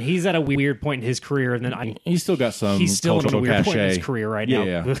Voight. And he's at a weird point in his career, and then he's still got some he's still in a weird point in his cachet. career right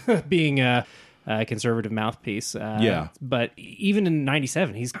now, being a conservative mouthpiece. But even in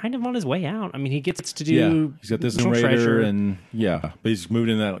 '97, he's kind of on his way out. I mean, he gets to do. He's got this National narrator, Treasure. and but he's moved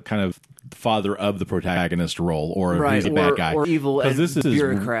in that kind of father of the protagonist role, or he's a bad guy, or evil 'Cause and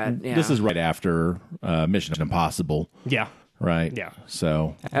bureaucrat. This is right after Mission Impossible, Yeah. right? Yeah.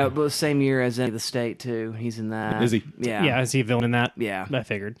 So But same year as Enemy of the State too. He's in that. Is he? Yeah. Yeah, is he a villain in that? Yeah. I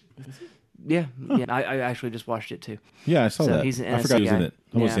figured. Yeah. I actually just watched it too. yeah, I saw So that. he's an I forgot he was in NSA it.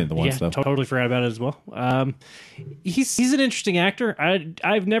 I wasn't guy. in the one Yeah, stuff. totally forgot about it as well. He's an interesting actor.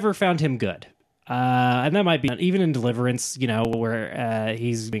 I've never found him good. And that might be even in Deliverance, where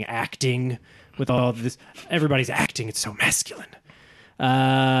he's being acting with all this. Everybody's acting. It's so masculine.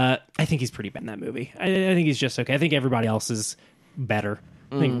 I think he's pretty bad in that movie. I think he's just okay. I think everybody else is better.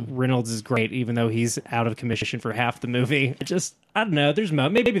 I think Reynolds is great, even though he's out of commission for half the movie. I don't know.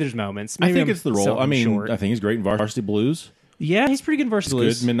 Maybe there's moments. I Maybe think I'm it's the role. selling I mean, short. I think he's great in Varsity Blues. Yeah, he's pretty good in Varsity Good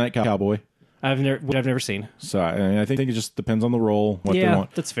Blues. Midnight Cowboy. I've never seen. So I think it just depends on the role. What they Yeah,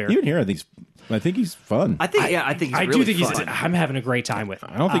 want. that's fair. Even here, I think he's fun. I think he's I really do think fun. I'm having a great time with him.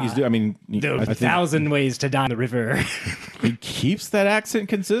 I don't think he's. I mean, The I think 1,000 Ways to Die in the River. he keeps that accent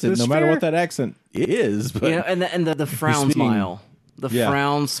consistent, That's no matter fair. what that accent is. But and the frown speaking- smile. The Yeah.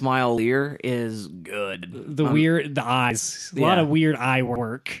 frown smile leer is good. The eyes. A lot of weird eye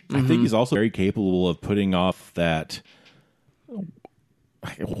work. I think he's also very capable of putting off that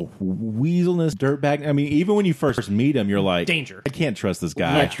weaselness, dirtbag. I mean, even when you first meet him, you're like, Danger. I can't trust this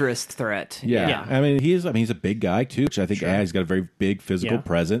guy. Lecherous threat. Yeah. I mean, he's a big guy too, which I think he's got a very big physical Yeah.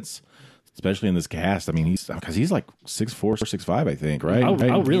 presence, especially in this cast. I mean, he's 6'4", or 6'5", I think, right? Oh,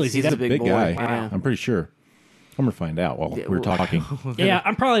 Right? really? He's He's a big boy. guy. Wow. I'm pretty sure. I'm gonna find out while we're talking. Yeah,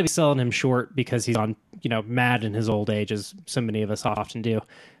 I'm probably selling him short because he's on, mad in his old age, as so many of us often do.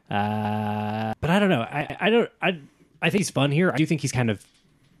 But I don't know. I think he's fun here. I do think he's kind of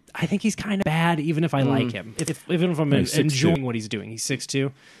bad, even if I like him. Even if I'm He's 6'2". enjoying what he's doing. He's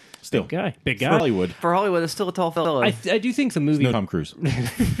 6'2". Still, Big guy. For Hollywood. For Hollywood, it's still a tall fellow. I do think the movie. No Tom Cruise. I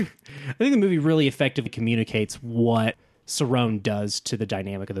think the movie really effectively communicates what Cerrone does to the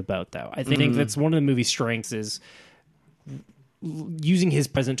dynamic of the boat, though. I think that's one of the movie's strengths is using his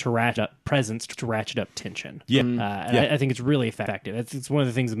presence to ratchet up tension. Yeah. I think it's really effective. It's one of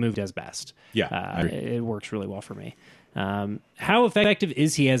the things the movie does best. Yeah, I agree. It works really well for me. How effective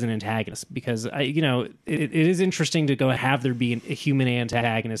is he as an antagonist? Because it is interesting to go have there be a human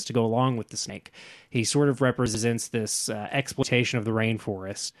antagonist to go along with the snake. He sort of represents this exploitation of the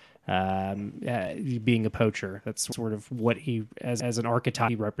rainforest, being a poacher. That's sort of what he, as an archetype,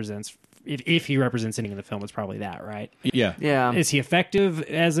 he represents. If he represents anything in the film, it's probably that, right? Yeah. yeah. Is he effective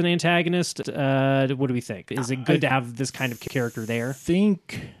as an antagonist? What do we think? Is it good to have this kind of character there? I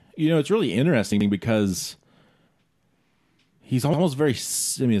think it's really interesting because he's almost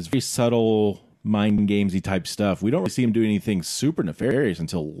it's very subtle mind gamesy type stuff. We don't really see him do anything super nefarious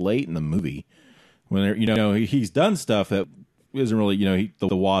until late in the movie when he's done stuff that isn't really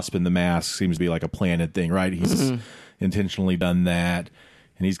the wasp in the mask seems to be like a planted thing, right? He's intentionally done that,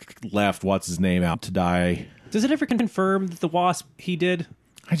 and he's left what's his name out to die. Does it ever confirm that the wasp he did?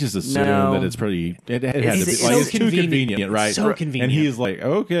 I just assume No. that it's pretty. It had to It's be so like it's too convenient. convenient, right? So convenient. And he's like,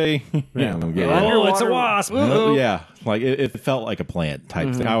 okay, yeah, Oh, it's a wasp. yeah. Like it felt like a plant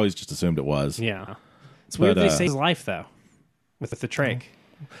type thing. I always just assumed it was. Yeah. It's weird But, they save his life, though, with the trach.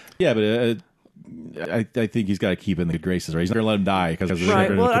 Yeah, but I think he's got to keep in the good graces, right? He's not going to let him die because they're Right.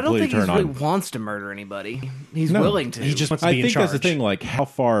 going to Well, I don't completely think he turn really on. wants to murder anybody. He's No. willing to. He just wants to I be in think charge. that's the thing. Like, how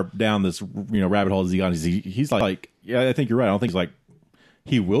far down this rabbit hole is he gone? He's like, yeah, I think you're right. I don't think he's like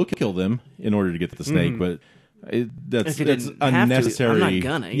he will kill them in order to get to the snake, but that's If he that's didn't have to, unnecessary. I'm not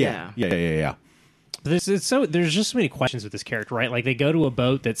gonna, yeah. yeah. There's just so many questions with this character, right? Like they go to a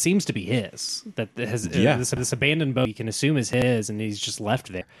boat that seems to be his, that has this abandoned boat you can assume is his, and he's just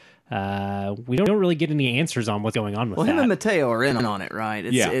left there. We don't really get any answers on what's going on with Well, that. him and Mateo are in on it, right?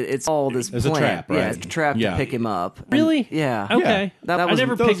 It's, Yeah. it's all this It's a plan. trap, right? Yeah, it's a trap Yeah. to pick him up. And- Really? yeah. Okay. That I was-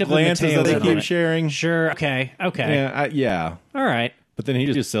 never Those picked up the glances Mateo that they bit on keep it. sharing. Sure. Okay. Yeah, yeah. All right. But then he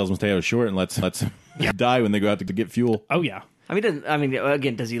just sells Mateo short and lets him die when they go out to get fuel. Oh yeah.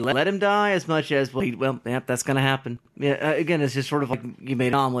 Again, does he let him die as much as that's going to happen? Yeah. Again, it's just sort of like you made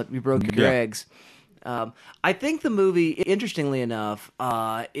an omelet, you broke your Yeah. eggs. I think the movie, interestingly enough,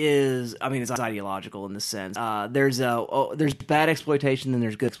 it's ideological in the sense. There's bad exploitation and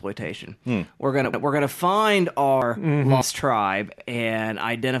there's good exploitation. We're gonna find our lost tribe and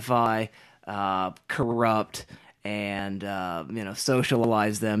identify, corrupt, and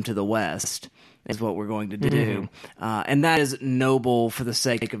socialize them to the West. Is what we're going to do. And that is noble for the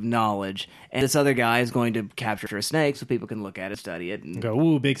sake of knowledge. And this other guy is going to capture a snake so people can look at it, study it, and Go.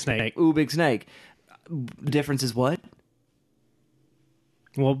 Ooh, big snake. ooh, big snake. The difference is what?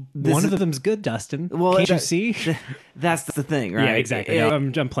 Well, one of them's good, Dustin. Well, Can't you that- see? That's the thing, right? Yeah, exactly.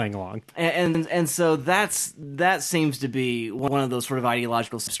 And, I'm playing along. and so that seems to be one of those sort of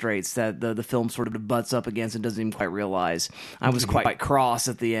ideological straits that the film sort of butts up against and doesn't even quite realize. I was quite cross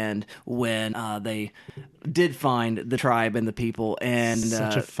at the end when they did find the tribe and the people, and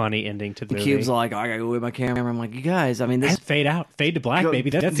Such a funny ending to the movie. Cube's like, I gotta go with my camera. I'm like, you guys, I mean, this Fade out, fade to black, baby.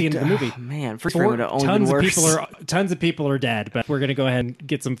 That's the end of the movie. Man, first frame would have only been worse. Tons of people are dead, but we're gonna go ahead and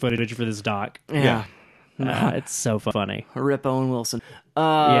get some footage for this doc. Yeah. It's so funny. Rip Owen Wilson.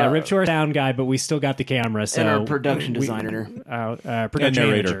 Yeah, Rip to our sound guy, but we still got the camera. So And our production designer. production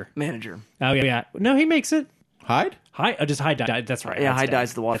narrator. Manager. Oh yeah, no, he makes it. Hyde? Just Hyde died. That's right. Yeah, Hyde's Hyde dead. dies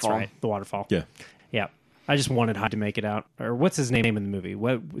at the waterfall. That's right, the waterfall. Yeah. Yeah. I just wanted Hyde to make it out. Or what's his name in the movie?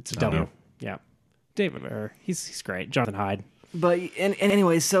 It's a don't W. know. Yeah. David, or he's great. Jonathan Hyde. But and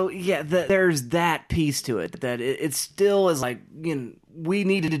anyway, so yeah, there's that piece to it that it still is like, we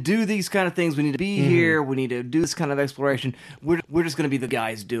needed to do these kind of things. We need to be here. We need to do this kind of exploration. We're just going to be the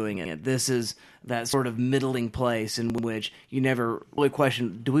guys doing it. This is that sort of middling place in which you never really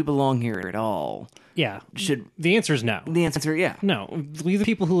question: do we belong here at all? Yeah. Should The answer is no. the answer? Yeah, No. Leave the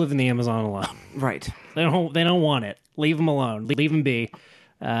people who live in the Amazon alone. right. They don't want it. Leave them alone. Leave them be.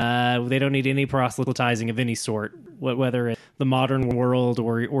 They don't need any proselytizing of any sort, whether it's the modern world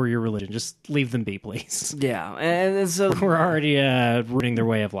or your religion. Just leave them be, please. Yeah, and so We're already ruining their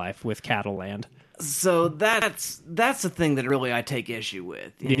way of life with cattle land. So that's the thing that really I take issue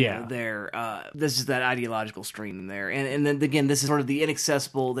with. Yeah. This is that ideological stream there, and then again, this is sort of the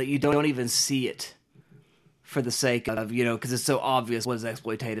inaccessible that you don't even see it for the sake of because it's so obvious what is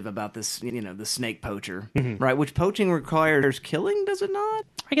exploitative about this the snake poacher, right? Which poaching requires killing, does it not?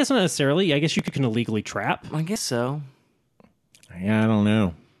 I guess not necessarily. I guess you can illegally trap. I guess so. Yeah, I don't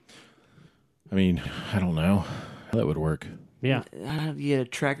know. I mean, I don't know how that would work. Yeah. You get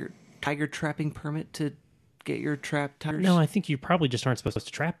a tiger trapping permit to get your trapped tigers. No, I think you probably just aren't supposed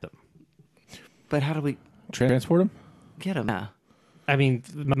to trap them. But how do we Transport him? get them? Yeah. I mean,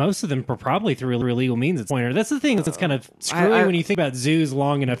 most of them are probably through illegal means at this point. That's the thing that's kind of screwy when you think about zoos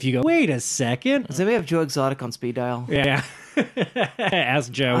long enough. You go, wait a second. Does anybody have Joe Exotic on speed dial? Yeah.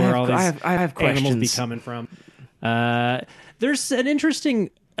 Ask Joe where all these I have animals be questions. coming from. There's an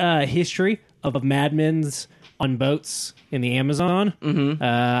interesting history of madmen's on boats in the Amazon.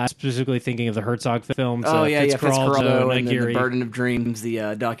 I'm specifically thinking of the Herzog films. Fitzcarraldo and the Aguirre. Burden of Dreams,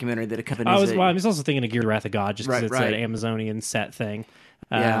 the documentary that accompanies I it. was also thinking of Gear Wrath of God, just because Right, it's right. an Amazonian set thing.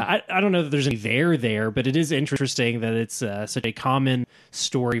 Yeah. I don't know that there's any there, but it is interesting that it's such a common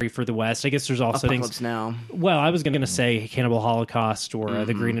story for the West. I guess there's also Apocalypse things. Now. Well, I was going to say Cannibal Holocaust or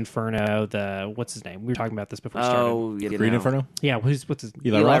the Green Inferno. What's his name? We were talking about this before we started. Oh, Green Inferno? Yeah, what's his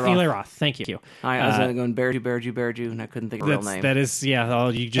Eli Roth. Eli Roth. Thank you. I was going Bearju, and I couldn't think of a real name. That is, yeah.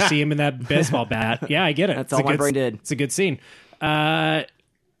 You just see him in that baseball bat. Yeah, I get it. That's It's all a my good- brain did. It's a good scene.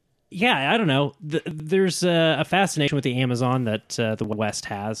 Yeah, I don't know. There's a fascination with the Amazon that the West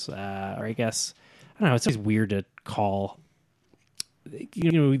has, or I guess I don't know. It's always weird to call.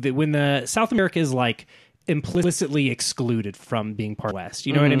 When the South America is like implicitly excluded from being part of the West.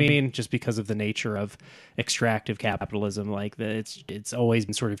 You know what I mean? Just because of the nature of extractive capitalism, like it's always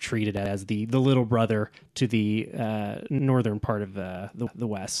been sort of treated as the little brother to the northern part of the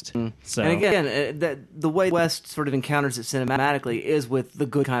West. So And again, the way the West sort of encounters it cinematically is with the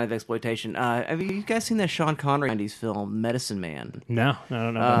good kind of exploitation. Have you guys seen that Sean Connery 90s film, Medicine Man? no, I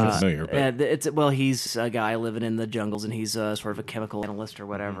don't know. About this. familiar, but He's a guy living in the jungles, and he's sort of a chemical analyst or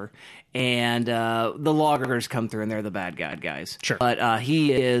whatever. And the loggers come through, and they're the bad guys. Sure. But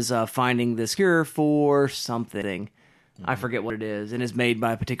he is finding this cure for something. I forget what it is, and it's made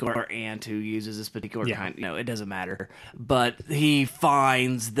by a particular ant who uses this particular kind. It doesn't matter. But he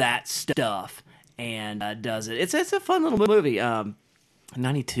finds that stuff and does it. It's a fun little movie.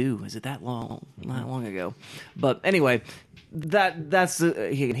 92, is it that long? Not long ago. But anyway, that's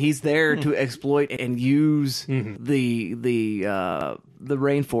he's there to exploit and use the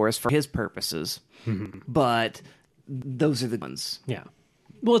rainforest for his purposes. But those are the ones. Yeah.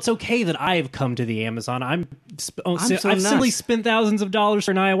 Well, it's okay that I've come to the Amazon. I've nuts. simply spent thousands of dollars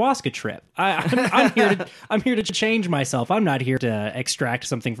for an ayahuasca trip. I'm here to change myself. I'm not here to extract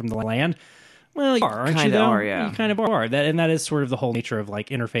something from the land. Well, you are, aren't you? Kinda Though? are, yeah. You kind of are. That is sort of the whole nature of like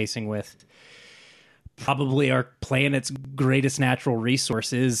interfacing with probably our planet's greatest natural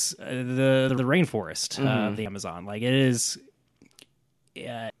resource is the rainforest of the Amazon. Like it is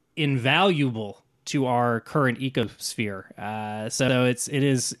invaluable to our current ecosphere. So it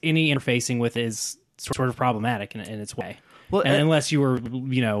is any interfacing with is sort of problematic in its way. Well, and unless you were,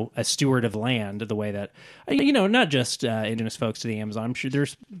 a steward of land, the way that, not just indigenous folks to the Amazon. I'm sure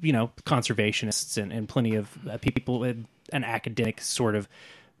there's, conservationists and plenty of people with an academic sort of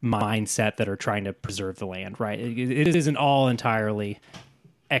mindset that are trying to preserve the land, right? It isn't all entirely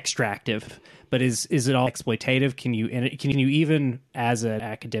extractive, but is it all exploitative? Can you even as an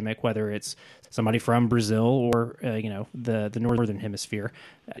academic, whether it's somebody from Brazil or the northern hemisphere,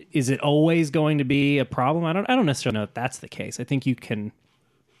 is it always going to be a problem? I don't necessarily know if that's the case. I think you can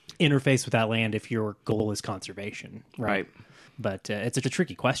interface with that land if your goal is conservation, right? But it's a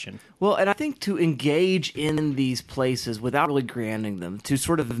tricky question. Well, and I think to engage in these places without really grounding them, to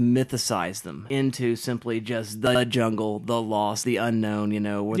sort of mythicize them into simply just the jungle, the lost, the unknown,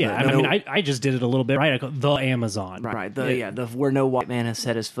 I just did it a little bit, right? I call the Amazon. Right, the where no white man has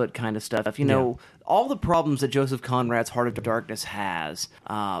set his foot kind of stuff. All the problems that Joseph Conrad's Heart of Darkness has,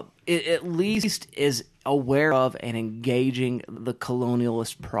 it at least is aware of and engaging the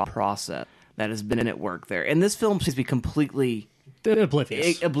colonialist process that has been at work there. And this film seems to be completely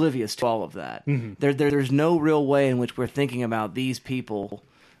oblivious to all of that. There's no real way in which we're thinking about these people,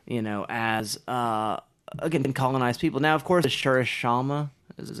 as again colonized people. Now, of course, the Shurashama,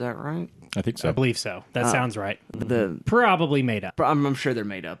 is that right? I think so. I believe so. That sounds right. The probably made up. I'm sure they're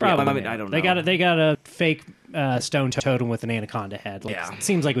made up. Probably Yeah, made up. I don't know. They got a fake stone totem with an anaconda head. It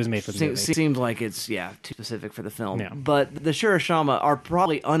seems like it was made for the movie. Seems like it's too specific for the film. Yeah. But the Shurashama are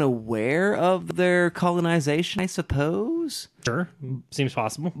probably unaware of their colonization, I suppose. Sure, seems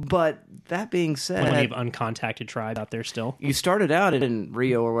possible. But that being said, Plenty of uncontacted tribes out there still. you started out in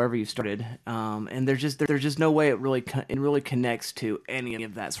Rio or wherever you started, and there's just no way it really connects to any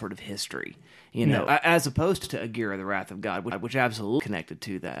of that sort of history. No. As opposed to Aguirre, the Wrath of God, which absolutely connected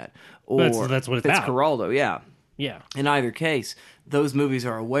to that. Or That's what it's about. Fitzcarraldo, yeah. Yeah. In either case, those movies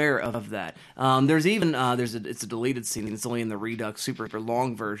are aware of that. There's even it's a deleted scene. It's only in the Redux super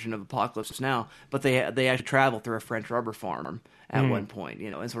long version of Apocalypse Now, but they actually travel through a French rubber farm at one point,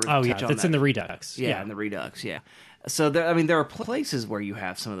 and sort of touch on that's that. in the Redux. Yeah, in the Redux. Yeah. So there are places where you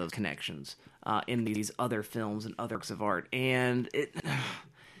have some of those connections in these other films and other works of art, and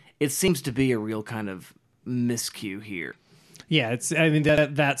it seems to be a real kind of miscue here. Yeah,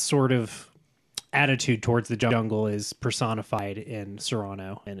 that sort of attitude towards the jungle is personified in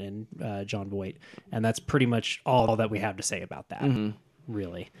Cyrano and in John Voight, and that's pretty much all that we have to say about that,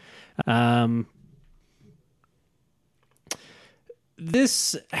 really.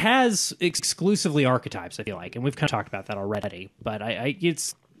 This has exclusively archetypes, I feel like, and we've kind of talked about that already, but I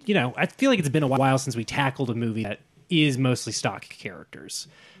feel like it's been a while since we tackled a movie that is mostly stock characters.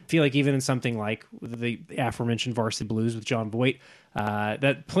 I feel like even in something like the aforementioned Varsity Blues with John Voight,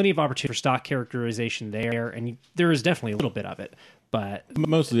 that plenty of opportunity for stock characterization there, and there is definitely a little bit of it, but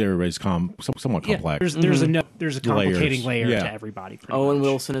Mostly everybody's somewhat complex. there's a complicating layer Yeah. to everybody. Owen much.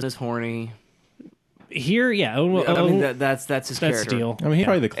 Wilson is horny. Here, yeah, I mean, that's his that's character. Steele. I mean, he's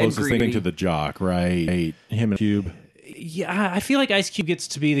probably the And closest thing greedy. to the jock, right? Him and Cube. Yeah, I feel like Ice Cube gets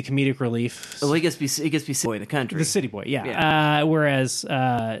to be the comedic relief. Well, he gets to be city boy in the country. The city boy, yeah. Yeah. Whereas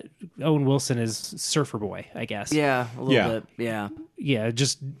Owen Wilson is surfer boy, I guess. Yeah, a little Yeah. bit. Yeah. Yeah,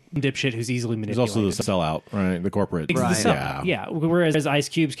 just dipshit who's easily He's manipulated. also the sellout, right? The corporate. The Right. sellout, yeah. Whereas Ice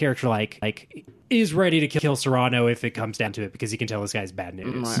Cube's character, like is ready to kill Serrano if it comes down to it because he can tell this guy's bad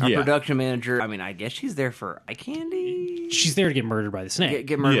news. Our Yeah. production manager, I mean, I guess she's there for eye candy. She's there to get murdered by the snake,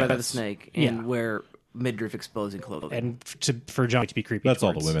 Get murdered by the Yes. snake and Yeah. wear midriff exposing clothing. and for Johnny to be creepy. That's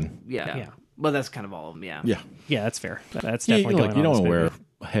all the towards. women. yeah. Yeah. Well, that's kind of all of them, yeah. Yeah. Yeah, that's fair. That's Yeah, definitely going you don't on want in to this wear movie.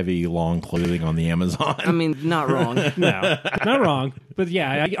 heavy, long clothing on the Amazon. I mean, not wrong. No, not wrong. But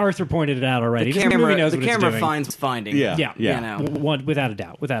yeah, Arthur pointed it out already. The This movie knows the what it's camera doing. finds finding. Yeah. Yeah, You know. One, without a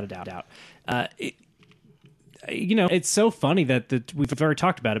doubt. It's so funny that we've already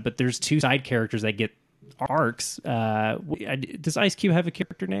talked about it, but there's two side characters that get arcs. Does Ice Cube have a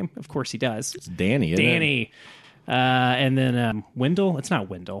character name? Of course he does. It's Danny. Isn't it? Danny. And then Wendell. It's not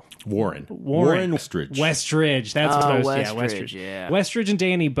Wendell. Warren. Warren Westridge. Westridge. That's what I was. Yeah, Westridge, yeah. Westridge and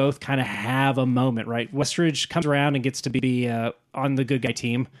Danny both kind of have a moment, right? Westridge comes around and gets to be on the good guy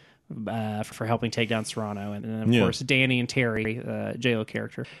team for helping take down Serrano, and then of Yeah. course Danny and Terry, J-Lo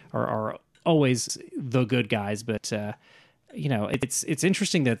character, are always the good guys. But it's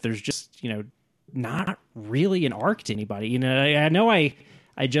interesting that there's just not really an arc to anybody. I know I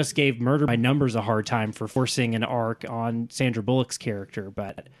just gave Murder by Numbers a hard time for forcing an arc on Sandra Bullock's character,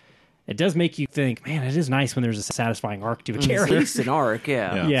 but it does make you think, man, it is nice when there's a satisfying arc to a At character. least an arc,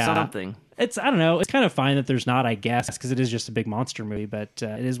 yeah. Yeah. Something. I don't know. It's kind of fine that there's not, I guess, because it is just a big monster movie, but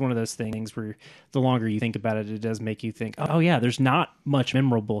it is one of those things where the longer you think about it, it does make you think, oh, yeah, there's not much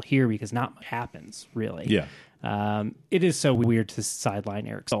memorable here because not much happens, really. Yeah. It is so weird to sideline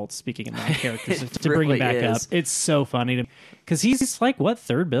Eric Stoltz, speaking of my characters, It to bring really him back is. up. It's so funny to because he's like, what,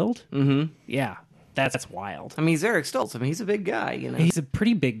 third build? Mm-hmm. Yeah, that's wild. I mean, he's Eric Stoltz. I mean, he's a big guy, He's a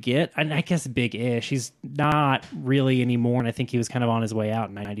pretty big get, and I guess big-ish. He's not really anymore, and I think he was kind of on his way out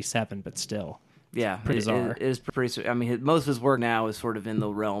in '97, but still. Yeah, Pretty bizarre. It is pretty. I mean, most of his work now is sort of in the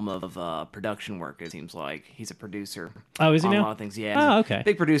realm of production work. It seems like he's a producer. Oh, is he on now? a lot of things? Yeah. Oh, he's okay. a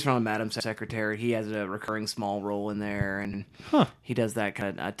big producer on Madam Secretary. He has a recurring small role in there, and he does that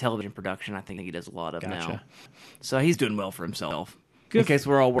kind of television production. I think he does a lot of now. Gotcha. So he's doing well for himself. Good. In case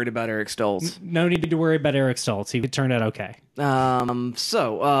we're all worried about Eric Stoltz. No need to worry about Eric Stoltz. He turned out okay.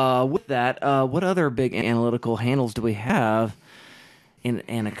 So with that, what other big analytical handles do we have in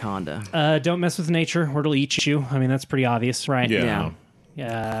Anaconda? Don't mess with nature, or it'll eat you. I mean, that's pretty obvious, right? Yeah.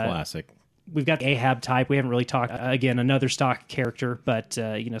 Yeah. Classic. We've got the Ahab type. We haven't really talked again. Another stock character, but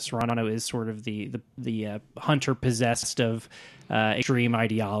Serrano is sort of the hunter possessed of extreme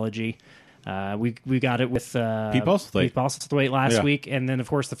ideology. We got it with Pete Postlethwaite. Postlethwaite last Yeah. week, and then of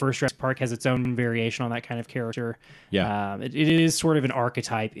course the first Jurassic Park has its own variation on that kind of character. Yeah. It is sort of an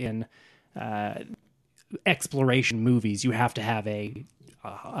archetype in exploration movies. You have to have the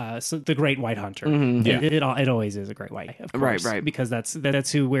Great White Hunter. Yeah. It always is a Great White, of course, Right. because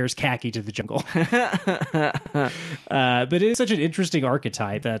that's who wears khaki to the jungle. But it is such an interesting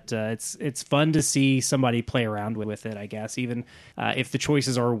archetype that it's fun to see somebody play around with it, I guess, even if the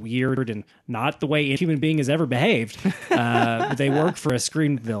choices are weird and not the way a human being has ever behaved. They work for a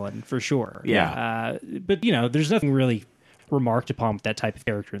screen villain for sure. Yeah. But there's nothing really remarked upon with that type of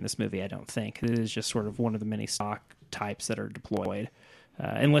character in this movie, I don't think. It is just sort of one of the many stock types that are deployed.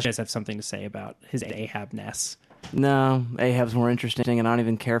 Unless you guys have something to say about his Ahab-ness. No, Ahab's more interesting, and I don't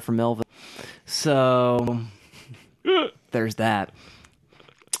even care for Melvin. So there's that.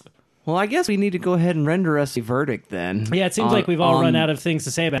 Well, I guess we need to go ahead and render us a verdict then. Yeah, it seems like we've all run out of things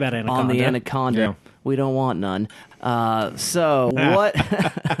to say about Anaconda. on the Anaconda. Yeah. We don't want none. So what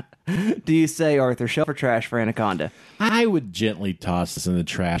do you say, Arthur? Shelf or trash for Anaconda? I would gently toss this in the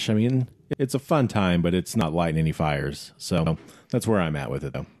trash. I mean, it's a fun time, but it's not lighting any fires. So that's where I'm at with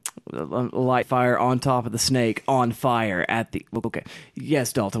it, though. Light fire on top of the snake, on fire at the... Okay.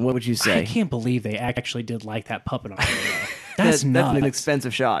 Yes, Dalton, what would you I say? can't believe they actually did like that puppet on video. That's nuts. That's an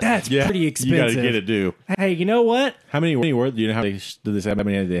expensive shot. That's pretty expensive. You got to get it due. Hey, you know what? How many were? Do you know how did they say how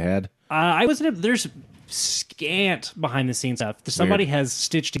many they had? I wasn't. There's scant behind the scenes stuff. Somebody Weird. has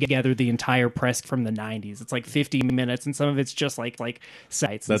stitched together the entire press from the '90s. It's like 50 minutes, and some of it's just like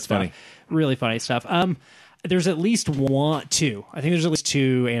sites. And That's stuff. funny. Really funny stuff. There's at least two. I think there's at least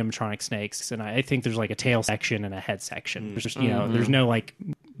two animatronic snakes, and I think there's like a tail section and a head section. There's just there's no like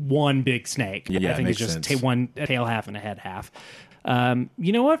one big snake. Yeah, I think it's makes just sense. a tail half and a head half.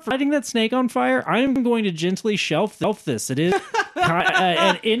 You know what? For lighting that snake on fire, I'm going to gently shelf this. It is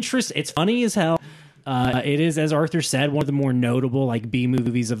an interest. It's funny as hell. It is, as Arthur said, one of the more notable like B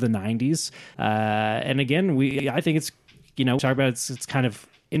movies of the '90s. And again, I think it's talk about it's kind of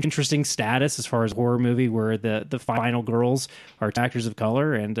interesting status as far as horror movie where the final girls are actors of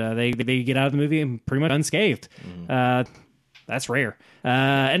color and they get out of the movie and pretty much unscathed. That's rare.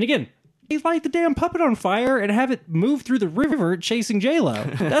 And again, they light the damn puppet on fire and have it move through the river chasing J-Lo.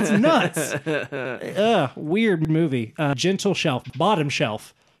 That's nuts. Weird movie. Gentle shelf, bottom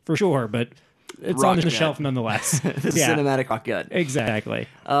shelf for sure, but it's Rock on the gut. shelf nonetheless. The cinematic rock gut. Exactly.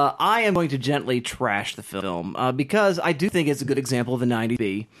 I am going to gently trash the film because I do think it's a good example of a 90s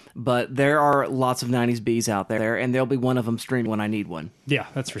B, but there are lots of 90s Bs out there, and there'll be one of them streamed when I need one. Yeah,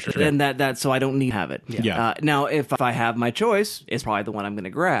 that's for sure. And that so I don't need to have it. Yeah. Now, if I have my choice, it's probably the one I'm going to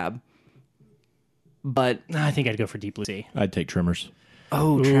grab. But, I think I'd go for Deep Blue Sea. I'd take Tremors.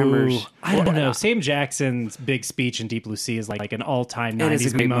 Tremors. I don't know. Sam Jackson's big speech in Deep Blue Sea is like an all-time 90s It is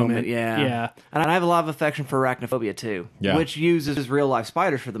a great moment. yeah. And I have a lot of affection for Arachnophobia, too, Yeah. which uses real-life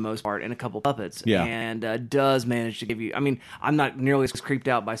spiders for the most part and a couple puppets. Yeah. And does manage to give you... I mean, I'm not nearly as creeped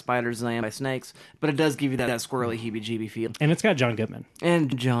out by spiders as I am by snakes, but it does give you that squirrely heebie-jeebie feel. And it's got John Goodman.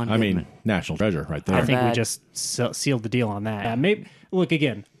 And John I Goodman. mean, national treasure right there. I think we bad. just sealed the deal on that. Maybe look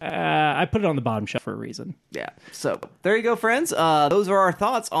again. I put it on the bottom shelf for a reason. Yeah. So, there you go, friends. Those are our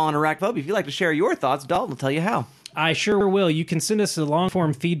thoughts on Arachnophobia. If you'd like to share your thoughts, Dalton will tell you how. I sure will. You can send us a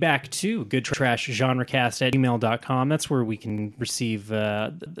long-form feedback to goodtrashgenrecast@gmail.com. That's where we can receive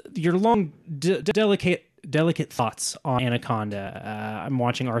your long, delicate thoughts on Anaconda. I'm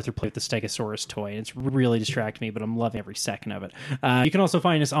watching Arthur play with the Stegosaurus toy, and it's really distracting me, but I'm loving every second of it. You can also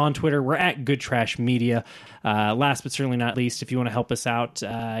find us on Twitter. We're at Good Trash Media. Last but certainly not least, if you want to help us out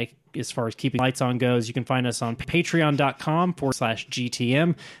as far as keeping lights on goes, you can find us on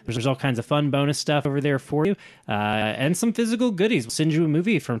patreon.com/GTM. There's all kinds of fun bonus stuff over there for you, and some physical goodies. We'll send you a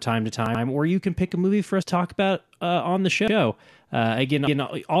movie from time to time, or you can pick a movie for us to talk about on the show. Again,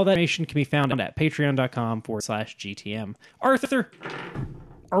 all that information can be found at patreon.com/GTM. Arthur,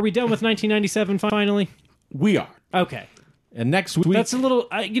 are we done with 1997 finally? We are. Okay. And next week, That's a little,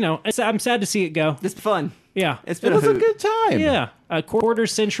 I'm sad to see it go. It's fun. Yeah. It's it been was a a hoot. good time. Yeah. A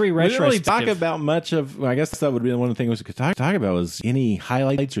quarter-century We didn't really retrospective. talk about much of. Well, I guess that would be one of the things we could talk about was any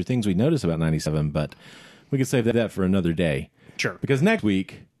highlights or things we noticed about 97, but we could save that for another day. Sure. Because next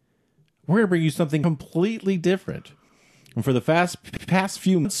week, we're going to bring you something completely different. And for the past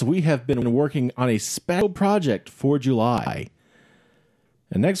few months, we have been working on a special project for July.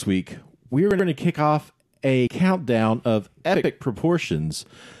 And next week, we are going to kick off a countdown of epic proportions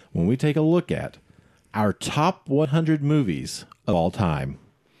when we take a look at our top 100 movies of all time.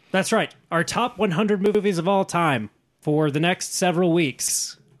 That's right. Our top 100 movies of all time for the next several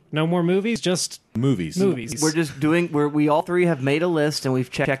weeks. No more movies, just Movies. We're just doing. We all three have made a list and we've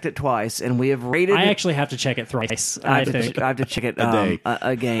checked it twice, and we have rated. I it. actually have to check it thrice, I I have, think. to, I have to check it day.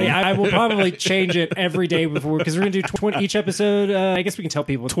 again. Yeah, I will probably change it every day before, because we're going to do 20 each episode. I guess we can tell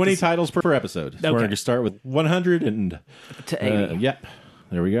people. 20 titles per episode. So we're going to start with 100 and... To 80. Yep.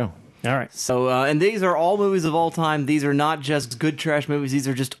 There we go. All right. So, and these are all movies of all time. These are not just good trash movies. These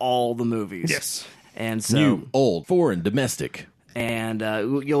are just all the movies. Yes. And so, New, old, foreign, domestic. and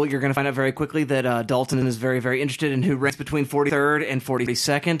you're going to find out very quickly that Dalton is very, very interested in who ranks between 43rd and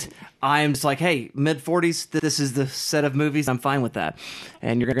 42nd. I'm just like, hey, mid-40s, this is the set of movies. I'm fine with that.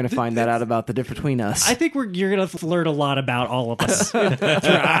 And you're going to find that out about the difference between us. I think you're going to learn a lot about all of us.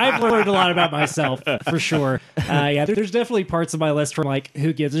 I've learned a lot about myself, for sure. Yeah, there's definitely parts of my list from, like,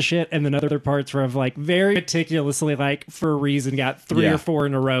 who gives a shit, and then other parts where I've, like, very meticulously, like, for a reason, got 3 Yeah. or 4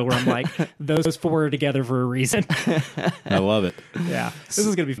 in a row where I'm like, those 4 are together for a reason. I love it. Yeah. This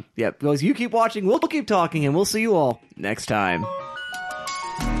is going to be fun. Yep, because you keep watching, we'll keep talking, and we'll see you all next time.